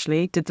Hotmail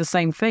actually did the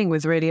same thing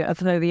with the early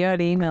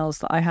emails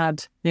that I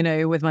had,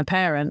 with my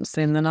parents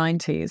in the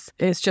 90s.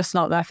 It's just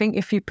not, I think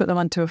if you put them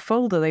onto a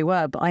folder, they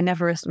were, but I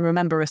never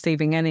remember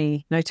receiving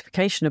any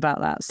notification about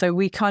that. So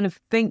we kind of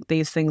think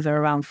these things are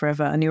around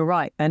forever. And you're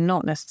right, they're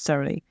not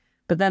necessarily.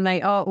 But then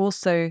they are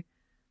also,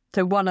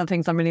 so one of the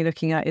things I'm really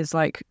looking at is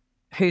like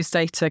whose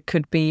data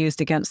could be used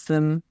against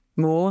them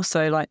more.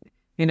 So like,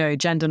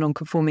 gender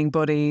non-conforming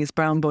bodies,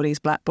 brown bodies,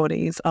 black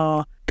bodies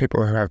are...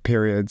 people who have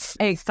periods.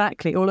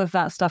 Exactly. All of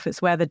that stuff.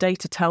 It's where the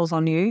data tells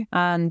on you.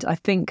 And I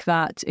think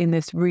that in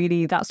this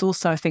really, that's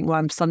also, I think, why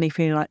I'm suddenly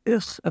feeling like,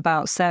 ugh,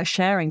 about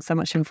sharing so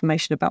much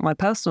information about my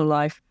personal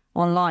life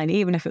online,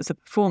 even if it's a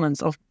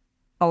performance of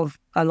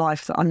a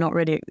life that I'm not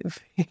really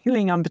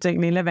feeling I'm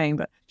particularly living,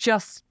 but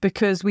just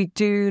because we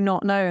do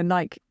not know. And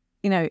like,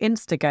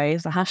 Instagay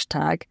is a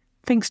hashtag,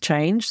 things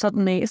change.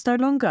 Suddenly it's no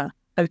longer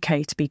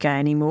okay to be gay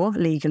anymore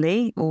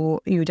legally,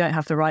 or you don't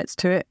have the rights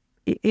to it.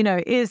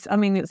 It's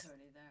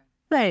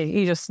there.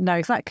 You just know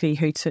exactly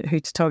who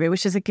to target,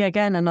 which is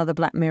again another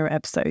Black Mirror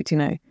episode,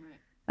 right.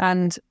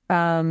 And That's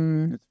a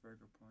very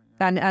good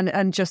point, yeah.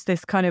 and just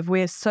this kind of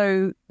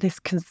this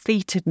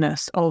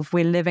conceitedness of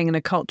we're living in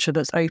a culture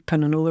that's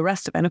open and all the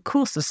rest of it. And of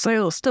course there's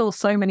still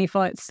so many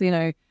fights,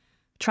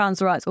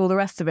 trans rights, all the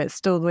rest of it.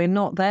 Still, we're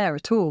not there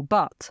at all.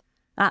 But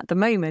at the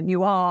moment,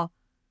 you are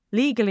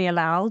legally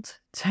allowed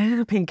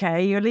to be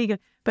gay. You're legal,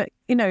 but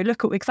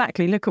look at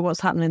what's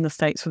happening in the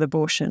States with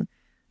abortion.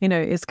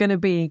 It's going to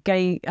be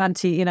gay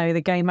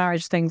the gay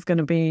marriage thing's going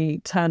to be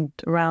turned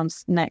around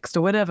next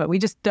or whatever. We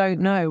just don't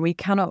know. We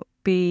cannot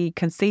be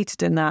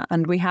conceited in that,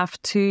 and we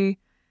have to.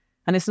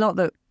 And it's not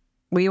that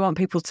we want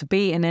people to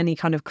be in any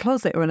kind of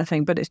closet or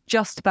anything, but it's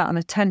just about an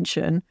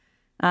attention,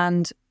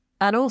 and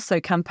also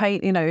campaign.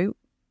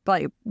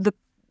 Like the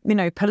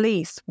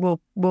police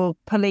will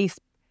police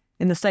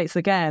in the States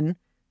again.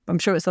 I'm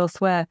sure it's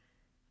elsewhere.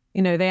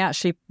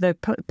 They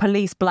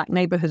police black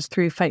neighborhoods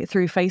through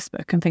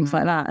Facebook and things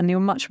like that. And you're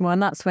much more,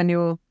 and that's when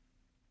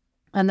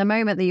and the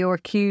moment that you're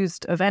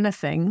accused of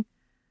anything,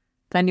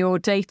 then your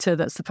data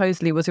that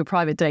supposedly was your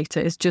private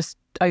data is just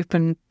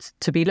open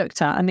to be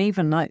looked at. And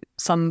even like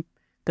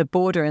the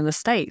border in the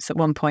States at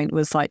one point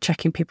was like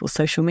checking people's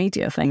social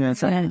media things.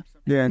 Some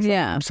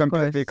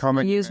people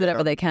comment use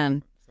whatever they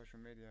can. Social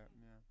media,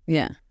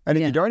 yeah. And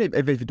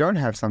if you don't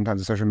have sometimes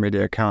a social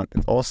media account,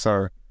 it's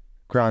also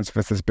grounds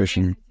for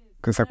suspicion.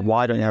 Because like,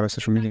 why don't you have a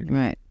social media?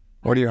 Right.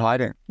 What are you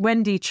hiding?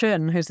 Wendy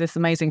Chun, who's this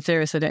amazing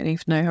theorist, I don't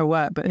even know her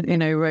work, but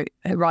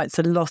writes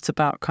a lot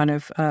about kind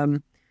of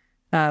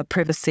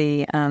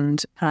privacy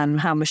and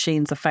how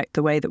machines affect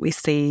the way that we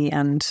see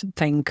and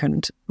think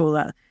and all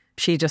that.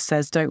 She just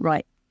says, don't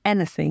write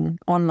anything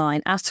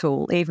online at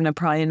all, even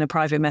in a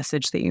private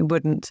message, that you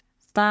wouldn't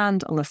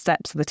stand on the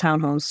steps of the town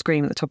hall and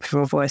scream at the top of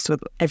your voice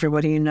with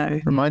everybody you know.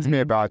 Reminds me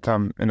about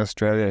in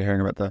Australia, hearing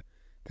about the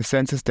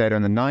census data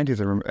in the 90s,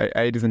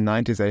 80s and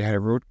 90s. They had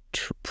a real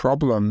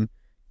problem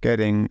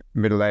getting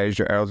middle-aged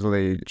or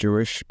elderly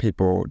Jewish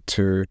people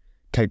to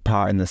take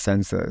part in the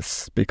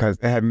census because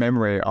they had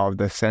memory of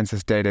the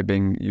census data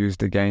being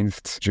used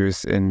against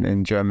Jews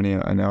in Germany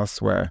and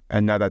elsewhere.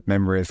 And now that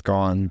memory is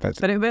gone.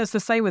 But it was the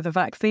same with the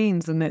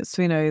vaccines, and it's,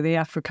 the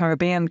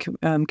Afro-Caribbean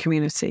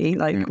community,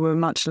 were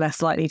much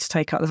less likely to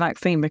take up the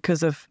vaccine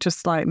because of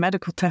just like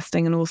medical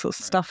testing and all sorts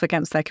of stuff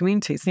against their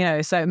communities,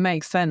 so it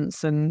makes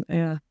sense. And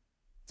yeah.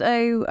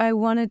 I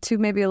wanted to,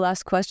 maybe a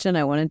last question,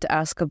 I wanted to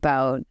ask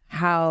about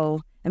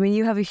how,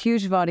 you have a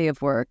huge body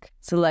of work.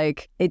 So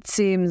it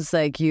seems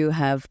like you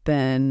have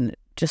been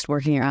just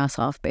working your ass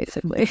off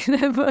basically.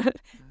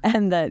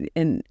 And that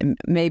in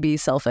maybe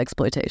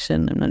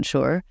self-exploitation, I'm not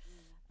sure.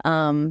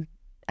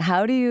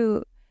 How do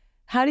you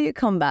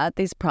combat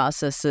these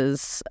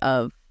processes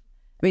of,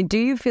 do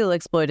you feel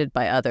exploited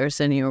by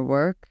others in your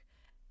work?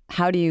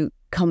 How do you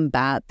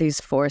combat these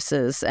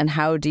forces, and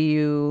how do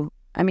you,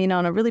 on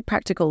a really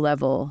practical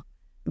level,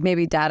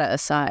 maybe data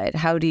aside,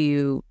 how do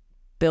you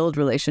build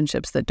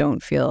relationships that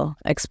don't feel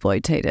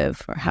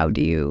exploitative, or how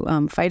do you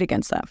fight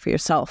against that for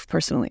yourself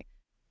personally?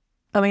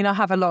 I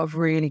have a lot of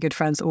really good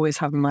friends, always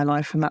have in my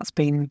life, and that's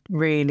been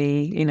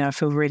really, I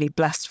feel really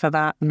blessed for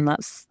that. And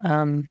that's,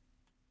 I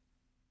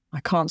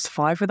can't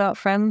survive without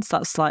friends.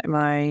 That's like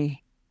my,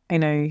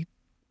 and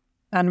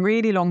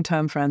really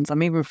long-term friends.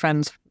 I'm even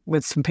friends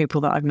with some people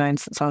that I've known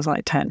since I was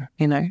 10,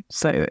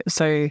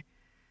 so.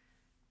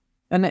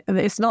 And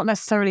it's not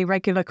necessarily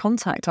regular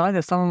contact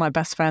either. Some of my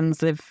best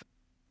friends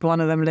one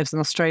of them lives in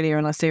Australia,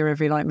 and I see her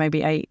every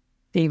maybe 8,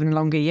 even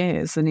longer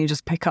years, and you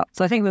just pick up.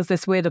 So I think there's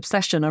this weird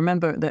obsession. I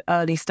remember at the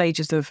early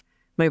stages of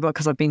mobile,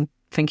 because I've been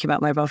thinking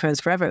about mobile phones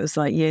forever. It was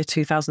year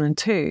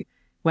 2002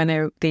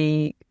 when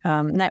the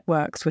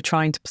networks were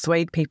trying to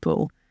persuade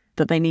people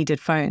that they needed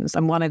phones.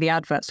 And one of the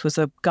adverts was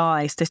a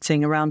guy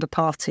sitting around a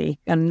party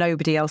and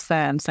nobody else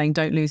there and saying,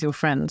 don't lose your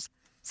friends.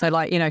 So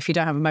if you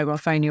don't have a mobile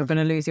phone, you're going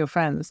to lose your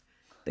friends.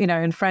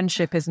 And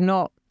friendship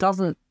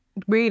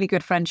really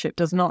good friendship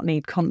does not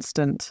need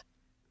constant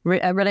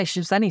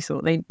relationships of any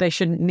sort. They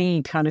shouldn't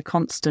need kind of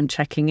constant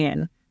checking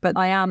in. But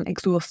I am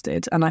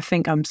exhausted, and I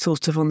think I'm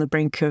sort of on the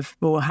brink of,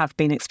 or have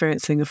been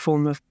experiencing a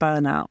form of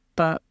burnout.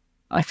 But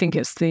I think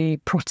it's the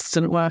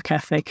Protestant work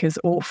ethic is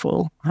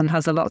awful and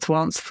has a lot to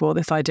answer for,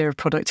 this idea of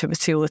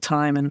productivity all the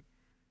time. And,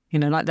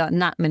 like that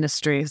nap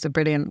ministry is a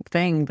brilliant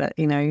thing that,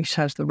 you should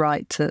have the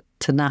right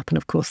to nap. And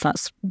of course,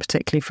 that's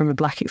particularly from a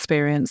Black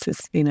experience,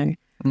 is,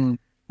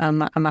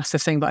 a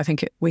massive thing. But I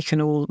think we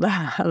can all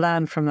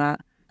learn from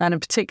that. And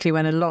particularly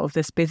when a lot of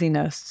this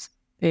busyness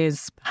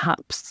is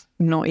perhaps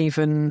not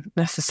even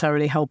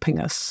necessarily helping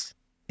us,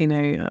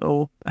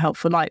 or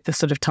helpful, like the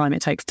sort of time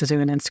it takes to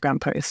do an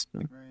Instagram post,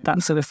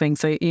 that sort of thing.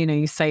 So,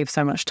 you save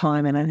so much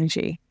time and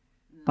energy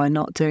by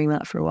not doing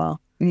that for a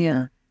while.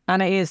 Yeah.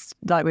 And it is,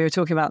 like we were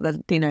talking about,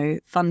 the,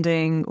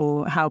 funding,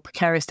 or how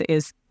precarious it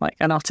is. Like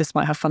an artist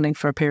might have funding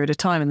for a period of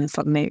time and then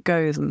suddenly it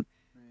goes, and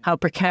how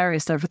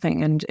precarious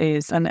everything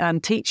is,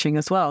 and teaching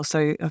as well.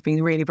 So I've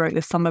been really broke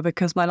this summer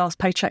because my last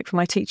paycheck for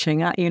my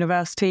teaching at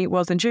university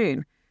was in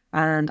June,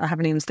 and I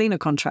haven't even seen a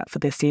contract for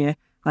this year.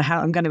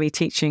 I'm going to be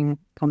teaching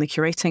on the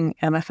curating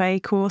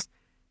MFA course.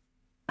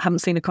 Haven't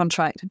seen a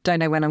contract. Don't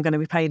know when I'm going to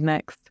be paid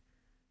next.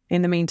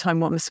 In the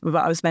meantime, I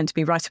was meant to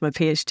be writing my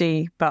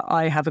PhD, but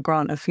I have a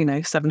grant of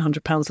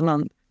 £700 a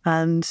month,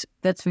 and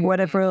that's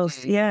whatever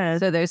else. Yeah.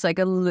 So there's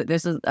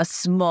there's a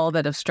small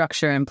bit of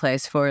structure in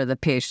place for the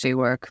PhD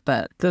work,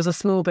 but there's a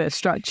small bit of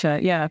structure.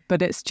 Yeah,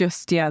 but it's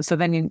just So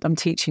then I'm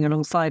teaching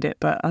alongside it,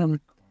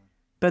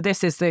 But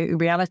this is the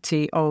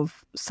reality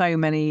of so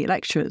many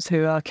lecturers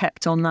who are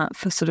kept on that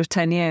for sort of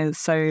 10 years.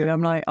 So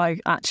I'm like, I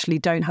actually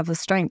don't have the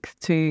strength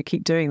to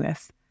keep doing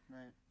this.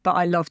 Right. But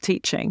I love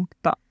teaching.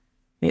 But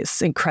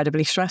it's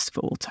incredibly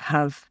stressful to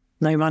have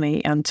no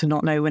money and to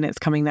not know when it's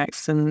coming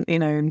next, and,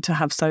 and to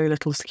have so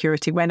little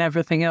security when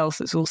everything else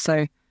is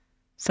also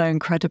so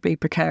incredibly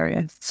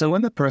precarious. So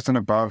when the person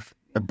above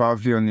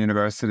you in the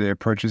university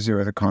approaches you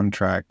with a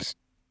contract,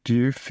 what do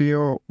you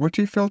feel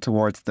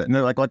towards that?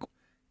 No,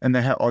 and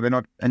they're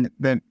not, and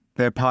then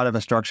they're part of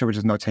a structure which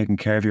is not taking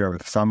care of you over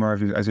the summer,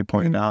 as you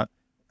pointed out.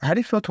 How do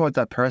you feel towards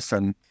that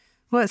person?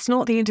 Well, it's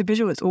not the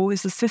individual; it's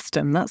always the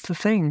system. That's the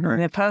thing. Right.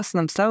 The person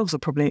themselves are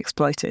probably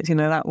exploited.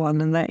 That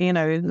one, and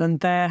and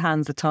their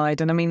hands are tied.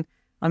 And I mean,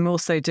 I'm running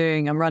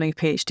a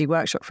PhD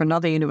workshop for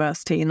another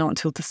university, not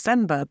until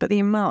December. But the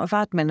amount of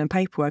admin and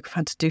paperwork I've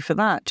had to do for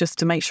that, just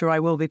to make sure I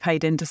will be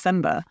paid in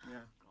December. Yeah.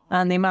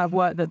 And the amount of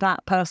work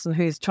that person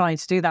who's trying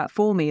to do that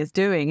for me is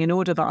doing in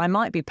order that I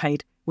might be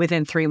paid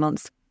within 3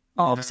 months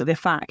after the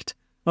fact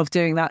of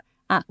doing that,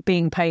 at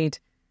being paid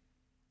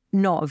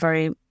not a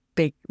very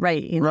big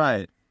rate.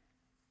 Right.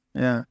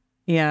 Yeah.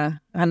 Yeah.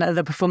 And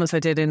the performance I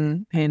did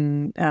in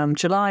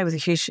July was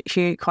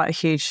quite a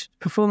huge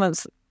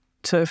performance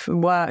for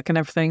work and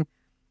everything.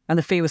 And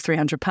the fee was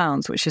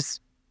 £300,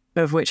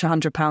 of which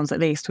 £100 at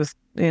least was,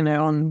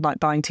 on like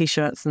buying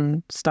T-shirts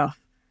and stuff.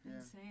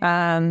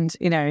 And,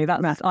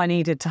 that's, I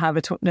needed to have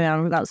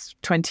that's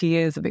 20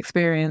 years of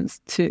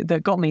experience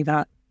that got me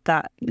that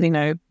hour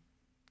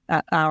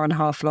and a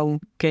half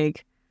long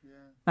gig. Yeah.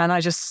 And I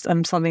just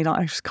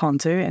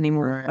can't do it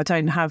anymore. Right. I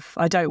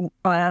don't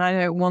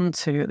want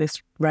to at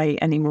this rate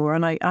anymore.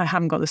 And I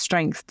haven't got the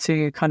strength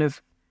to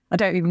I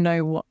don't even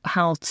know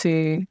how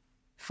to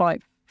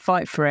fight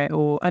for it,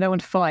 or I don't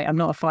want to fight. I'm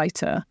not a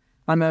fighter.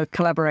 I'm a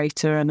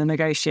collaborator and a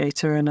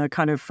negotiator and a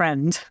kind of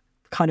friend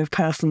kind of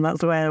person.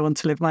 That's the way I want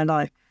to live my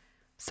life.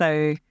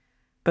 So,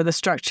 but the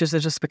structures are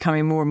just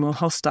becoming more and more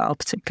hostile,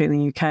 particularly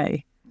in the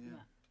UK,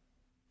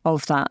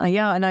 of that.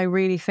 And I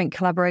really think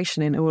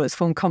collaboration in all its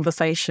form,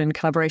 collaboration,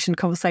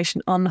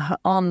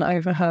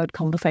 unoverheard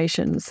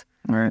conversations,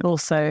 right.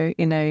 Also,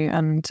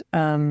 and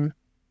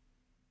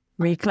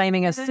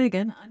reclaiming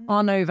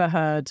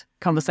unoverheard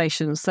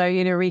conversations. So,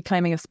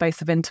 reclaiming a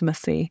space of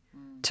intimacy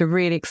to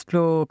really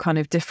explore kind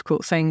of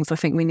difficult things. I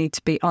think we need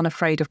to be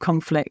unafraid of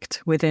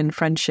conflict within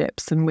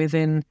friendships and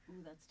within...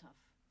 Ooh, that's tough.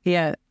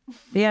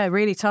 Yeah,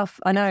 really tough.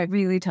 I know.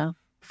 Really tough.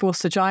 For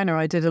Sojourner,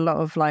 I did a lot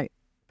of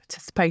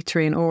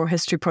participatory and oral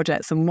history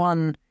projects, and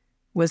one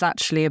was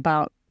actually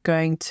about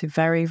going to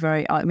very,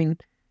 very...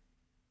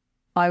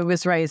 I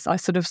was raised... I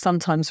sort of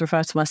sometimes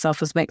refer to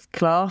myself as mixed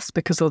class,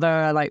 because although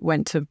I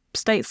went to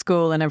state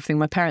school and everything,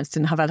 my parents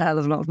didn't have a hell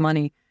of a lot of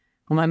money.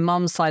 On my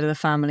mum's side of the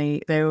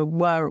family, they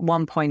were at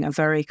one point a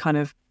very kind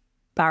of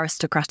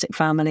aristocratic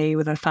family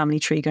with a family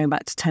tree going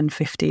back to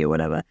 1050 or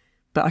whatever.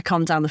 But I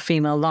come down the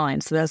female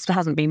line, so there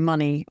hasn't been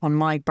money on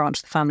my branch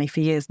of the family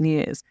for years and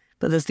years.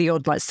 But there's the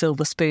odd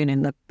silver spoon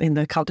in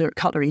the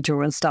cutlery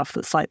drawer and stuff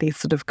that's these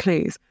sort of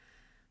clues.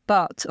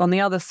 But on the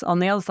other side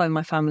of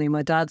my family,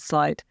 my dad's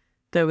side,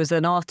 there was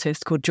an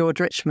artist called George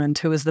Richmond,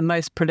 who was the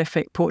most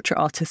prolific portrait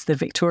artist of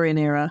the Victorian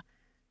era,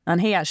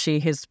 and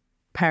his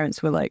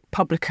parents were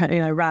public,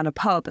 ran a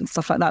pub and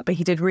stuff like that, but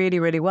he did really,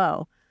 really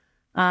well.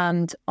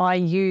 And I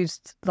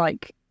used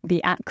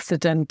the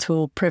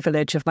accidental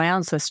privilege of my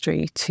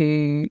ancestry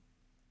to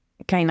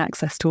gain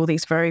access to all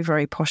these very,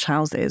 very posh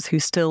houses who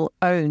still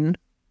own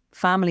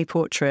family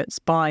portraits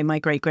by my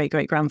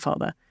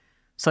great-great-great-grandfather.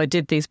 So I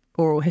did these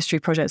oral history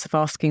projects of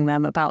asking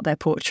them about their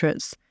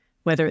portraits,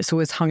 whether it's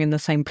always hung in the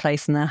same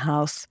place in their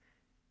house,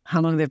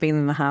 how long they've been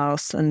in the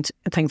house and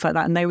things like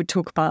that. And they would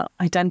talk about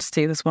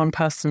identity. There's one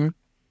person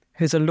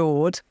who's a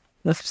lord,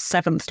 the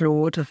 7th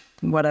lord of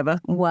whatever.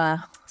 Wow.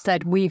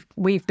 Said, we've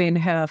been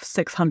here for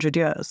 600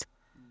 years.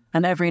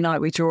 And every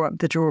night we draw up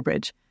the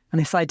drawbridge. And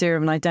this idea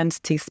of an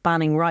identity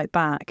spanning right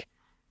back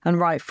and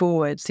right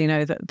forwards, you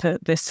know, that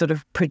this sort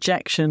of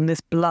projection, this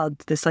blood,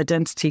 this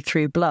identity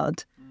through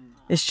blood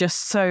is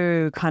just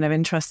so kind of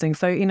interesting.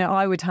 So, you know,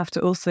 I would have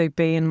to also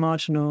be in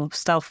marginal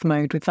stealth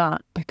mode with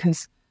that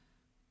because,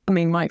 I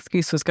mean, my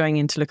excuse was going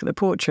in to look at the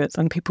portraits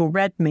and people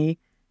read me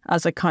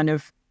as a kind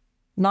of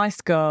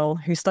nice girl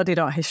who studied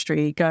art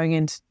history going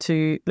in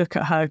to look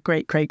at her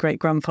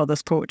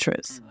great-great-great-grandfather's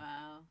portraits.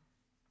 Wow.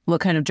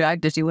 What kind of drag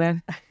did you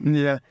wear?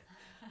 Yeah.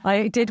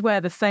 I did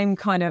wear the same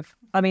kind of,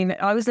 I mean,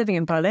 I was living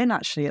in Berlin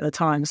actually at the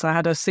time, so I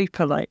had a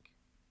super like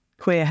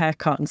queer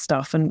haircut and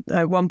stuff. And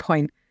at one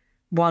point,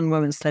 one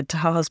woman said to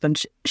her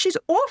husband, she's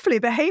awfully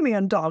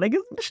bohemian, darling,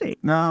 isn't she?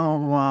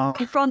 No, wow.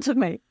 In front of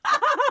me.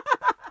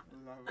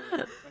 Love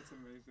it. That's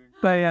amazing.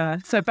 But yeah,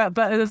 so, but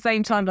at the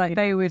same time, like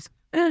they would,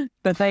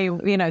 but they,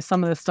 you know,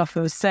 some of the stuff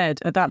that was said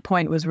at that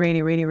point was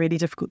really, really, really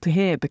difficult to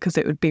hear because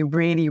it would be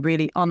really,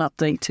 really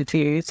unupdated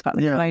views about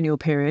the colonial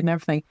period and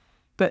everything.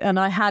 And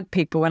I had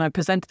people, when I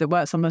presented the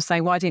work, someone was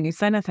saying, why didn't you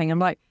say anything? I'm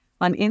like,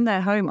 I'm in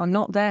their home. I'm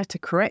not there to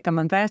correct them.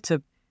 I'm there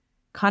to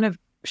kind of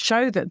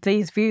show that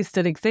these views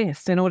still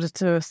exist in order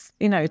to,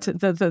 you know,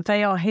 that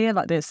they are here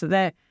like this.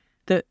 So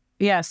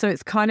so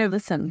it's kind of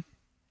listen.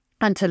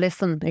 And to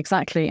listen,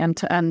 exactly.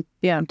 To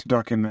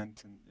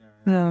document.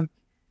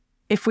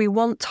 If we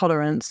want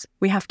tolerance,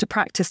 we have to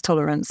practice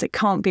tolerance. It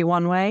can't be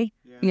one way.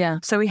 Yeah.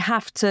 So we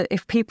have to,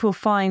 if people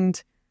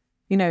find,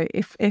 you know,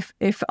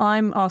 if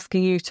I'm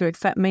asking you to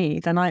accept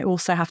me, then I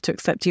also have to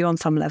accept you on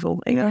some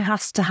level. It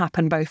has to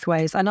happen both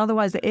ways. And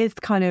otherwise it is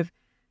kind of,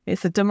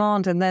 it's a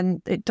demand and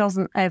then it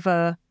doesn't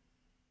ever,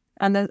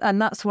 and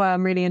that's why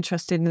I'm really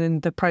interested in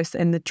the process,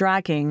 in the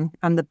dragging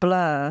and the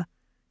blur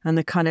and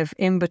the kind of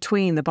in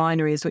between the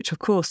binaries, which of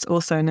course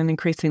also in an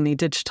increasingly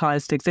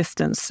digitized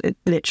existence, it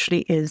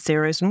literally is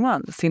zeros and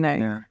ones, you know.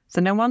 Yeah. So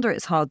no wonder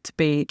it's hard to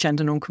be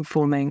gender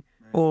non-conforming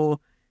or,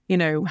 you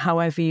know,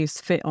 however you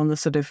fit on the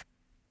sort of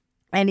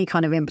any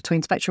kind of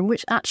in-between spectrum,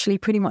 which actually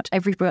pretty much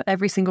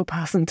every single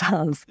person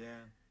does. Yeah.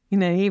 You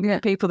know, even the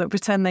people that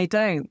pretend they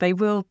don't,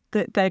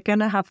 they're going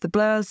to have the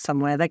blurs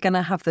somewhere. They're going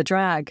to have the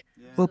drag.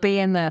 Will be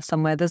in there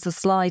somewhere. There's a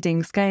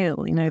sliding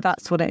scale. You know,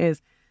 that's what it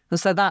is. And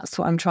so that's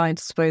what I'm trying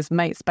to, suppose,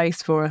 make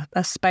space for,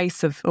 a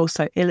space of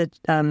also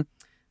a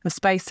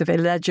space of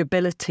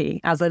illegibility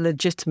as a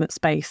legitimate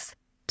space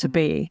to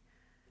be.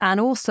 And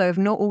also of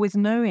not always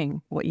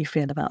knowing what you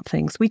feel about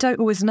things. We don't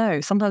always know.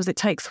 Sometimes it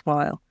takes a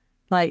while.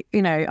 Like,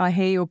 you know, I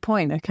hear your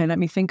point. Okay, let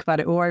me think about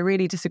it. Or I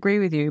really disagree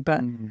with you,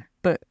 but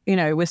you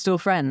know, we're still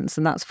friends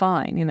and that's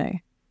fine, you know.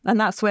 And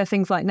that's where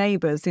things like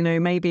neighbours, you know,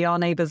 maybe our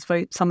neighbours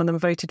some of them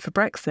voted for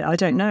Brexit. I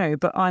don't know,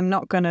 but I'm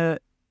not going to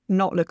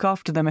not look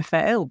after them if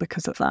they're ill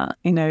because of that,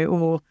 you know,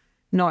 or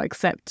not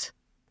accept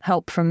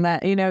help from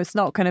that. You know, it's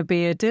not going to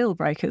be a deal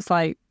breaker. It's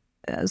like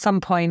at some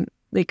point,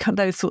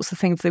 those sorts of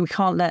things, that we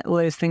can't let all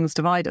those things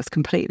divide us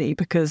completely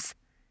because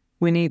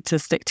we need to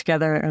stick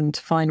together and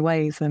find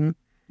ways. And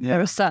there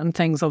are certain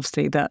things,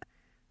 obviously, that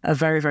are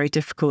very, very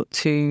difficult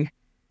to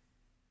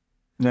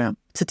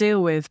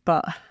deal with.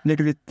 But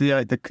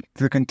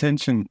the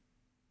contention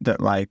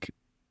that, like,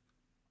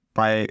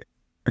 by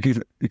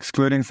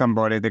excluding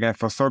somebody, they're going to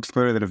feel so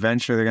excluded that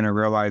eventually they're going to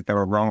realize they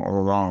were wrong all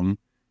along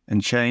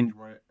and change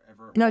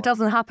whatever. No, it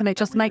doesn't happen. It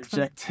just makes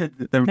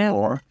rejected them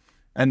for,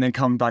 and then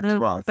come back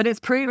to us. But it's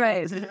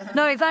proven.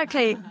 No,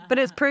 exactly. But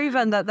it's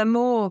proven that the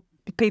more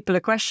people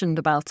are questioned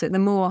about it, the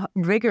more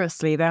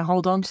rigorously they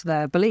hold on to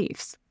their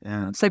beliefs.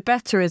 Yeah. So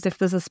better is if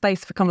there's a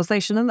space for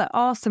conversation. And there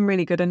are some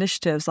really good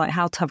initiatives, like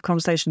how to have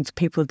conversations with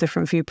people with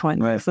different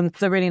viewpoints. Right. And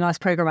there's a really nice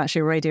program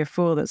actually, Radio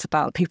 4, that's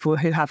about people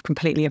who have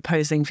completely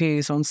opposing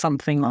views on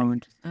something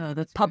like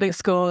that's public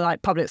school,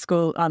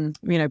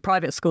 you know,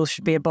 private schools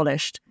should be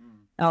abolished,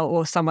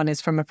 or someone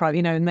is from a private,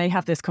 you know, and they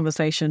have this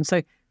conversation.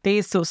 So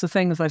these sorts of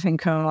things, I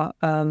think, are,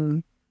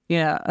 and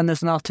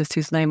there's an artist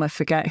whose name I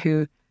forget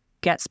who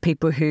gets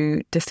people who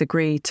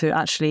disagree to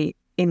actually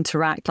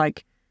interact,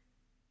 like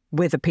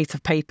with a piece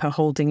of paper,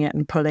 holding it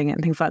and pulling it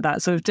and things like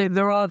that. So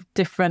there are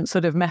different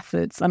sort of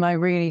methods. And I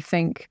really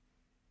think,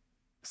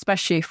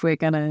 especially if we're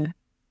going to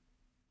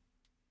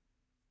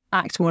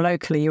act more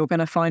locally, you're going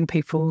to find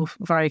people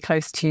very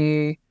close to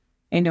you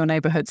in your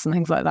neighbourhoods and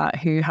things like that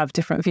who have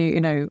different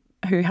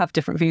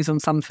views on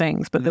some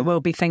things, but there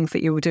will be things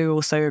that you will do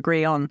also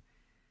agree on.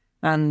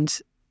 And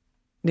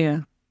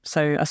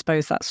so I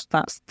suppose that's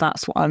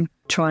what I'm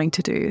trying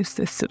to do, is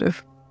this sort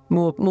of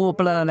more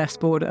blur, less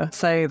border.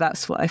 So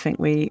that's what I think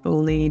we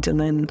all need, and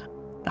then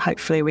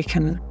hopefully we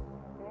can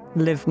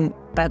live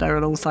better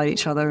alongside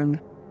each other and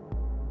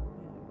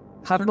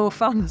have more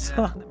fun as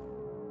well.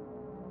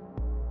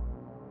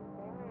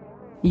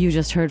 You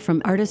just heard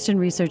from artist and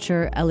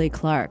researcher Elly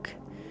Clarke.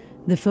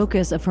 The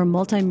focus of her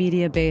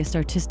multimedia-based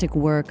artistic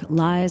work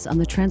lies on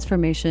the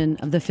transformation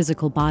of the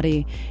physical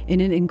body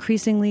in an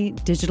increasingly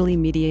digitally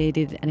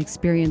mediated and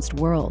experienced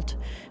world,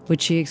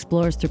 which she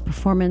explores through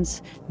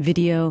performance,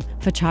 video,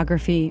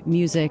 photography,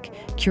 music,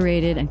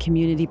 curated and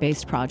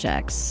community-based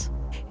projects.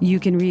 You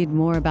can read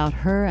more about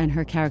her and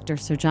her character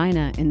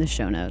Sergina in the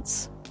show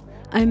notes.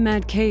 I'm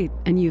Mad Kate,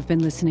 and you've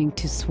been listening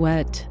to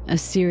S.W.E.A.T, a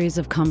series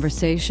of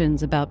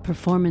conversations about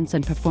performance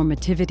and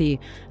performativity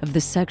of the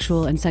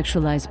sexual and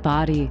sexualized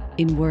body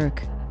in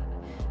work.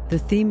 The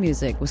theme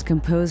music was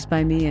composed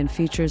by me and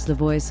features the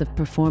voice of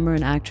performer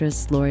and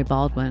actress Laurie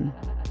Baldwin.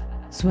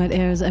 S.W.E.A.T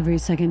airs every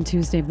second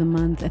Tuesday of the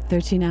month at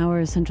 13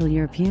 hours Central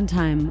European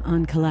Time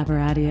on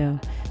Collaboradio,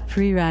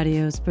 Free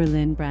Radios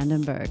Berlin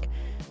Brandenburg,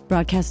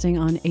 broadcasting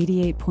on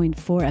 88.4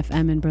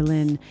 FM in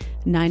Berlin,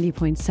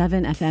 90.7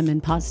 FM in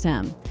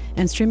Potsdam,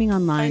 and streaming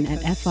online at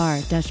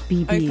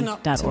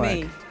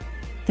fr-bb.org.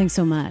 Thanks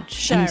so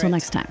much, and until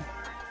next time.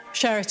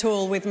 Share it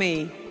all with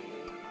me.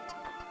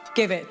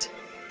 Give it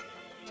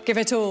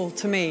all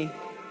to me.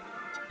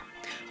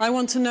 I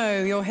want to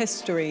know your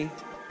history.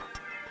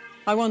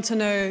 I want to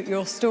know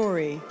your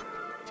story.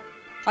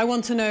 I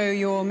want to know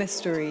your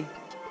mystery.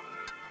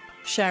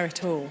 Share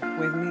it all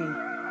with me.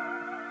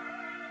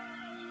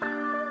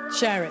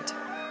 Share it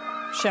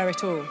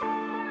all.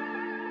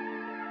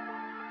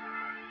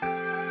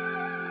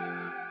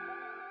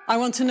 I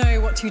want to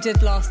know what you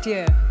did last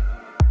year.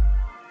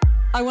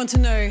 I want to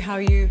know how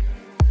you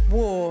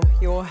wore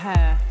your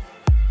hair.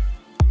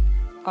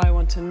 I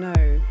want to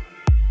know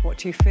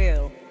what you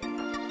feel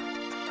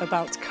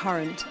about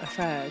current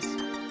affairs.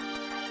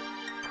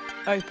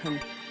 Open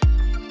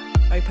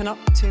up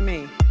to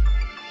me.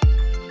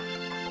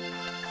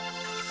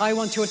 I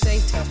want your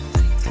data.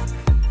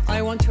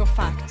 I want your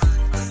facts.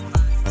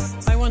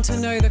 I want to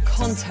know the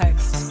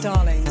context,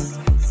 darling,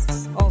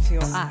 of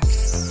your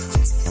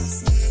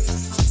acts.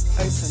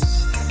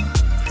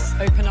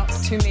 Open up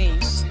to me.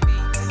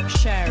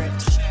 Share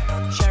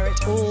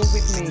it all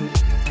with me.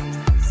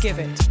 Give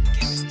it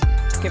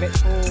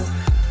all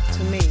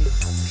to me.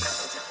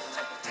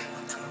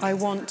 I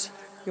want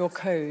your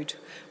code.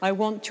 I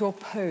want your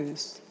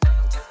pose.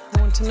 I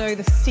want to know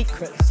the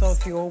secrets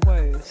of your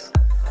woes.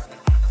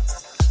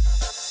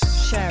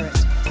 Share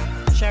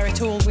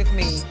it all with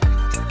me.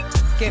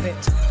 Give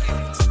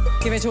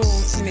it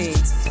all to me.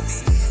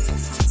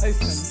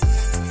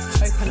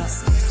 Open up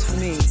to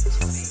me.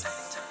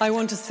 I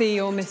want to see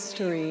your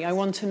mystery. I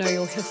want to know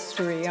your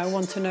history. I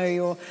want to know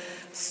your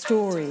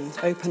story.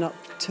 Open up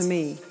to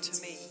me.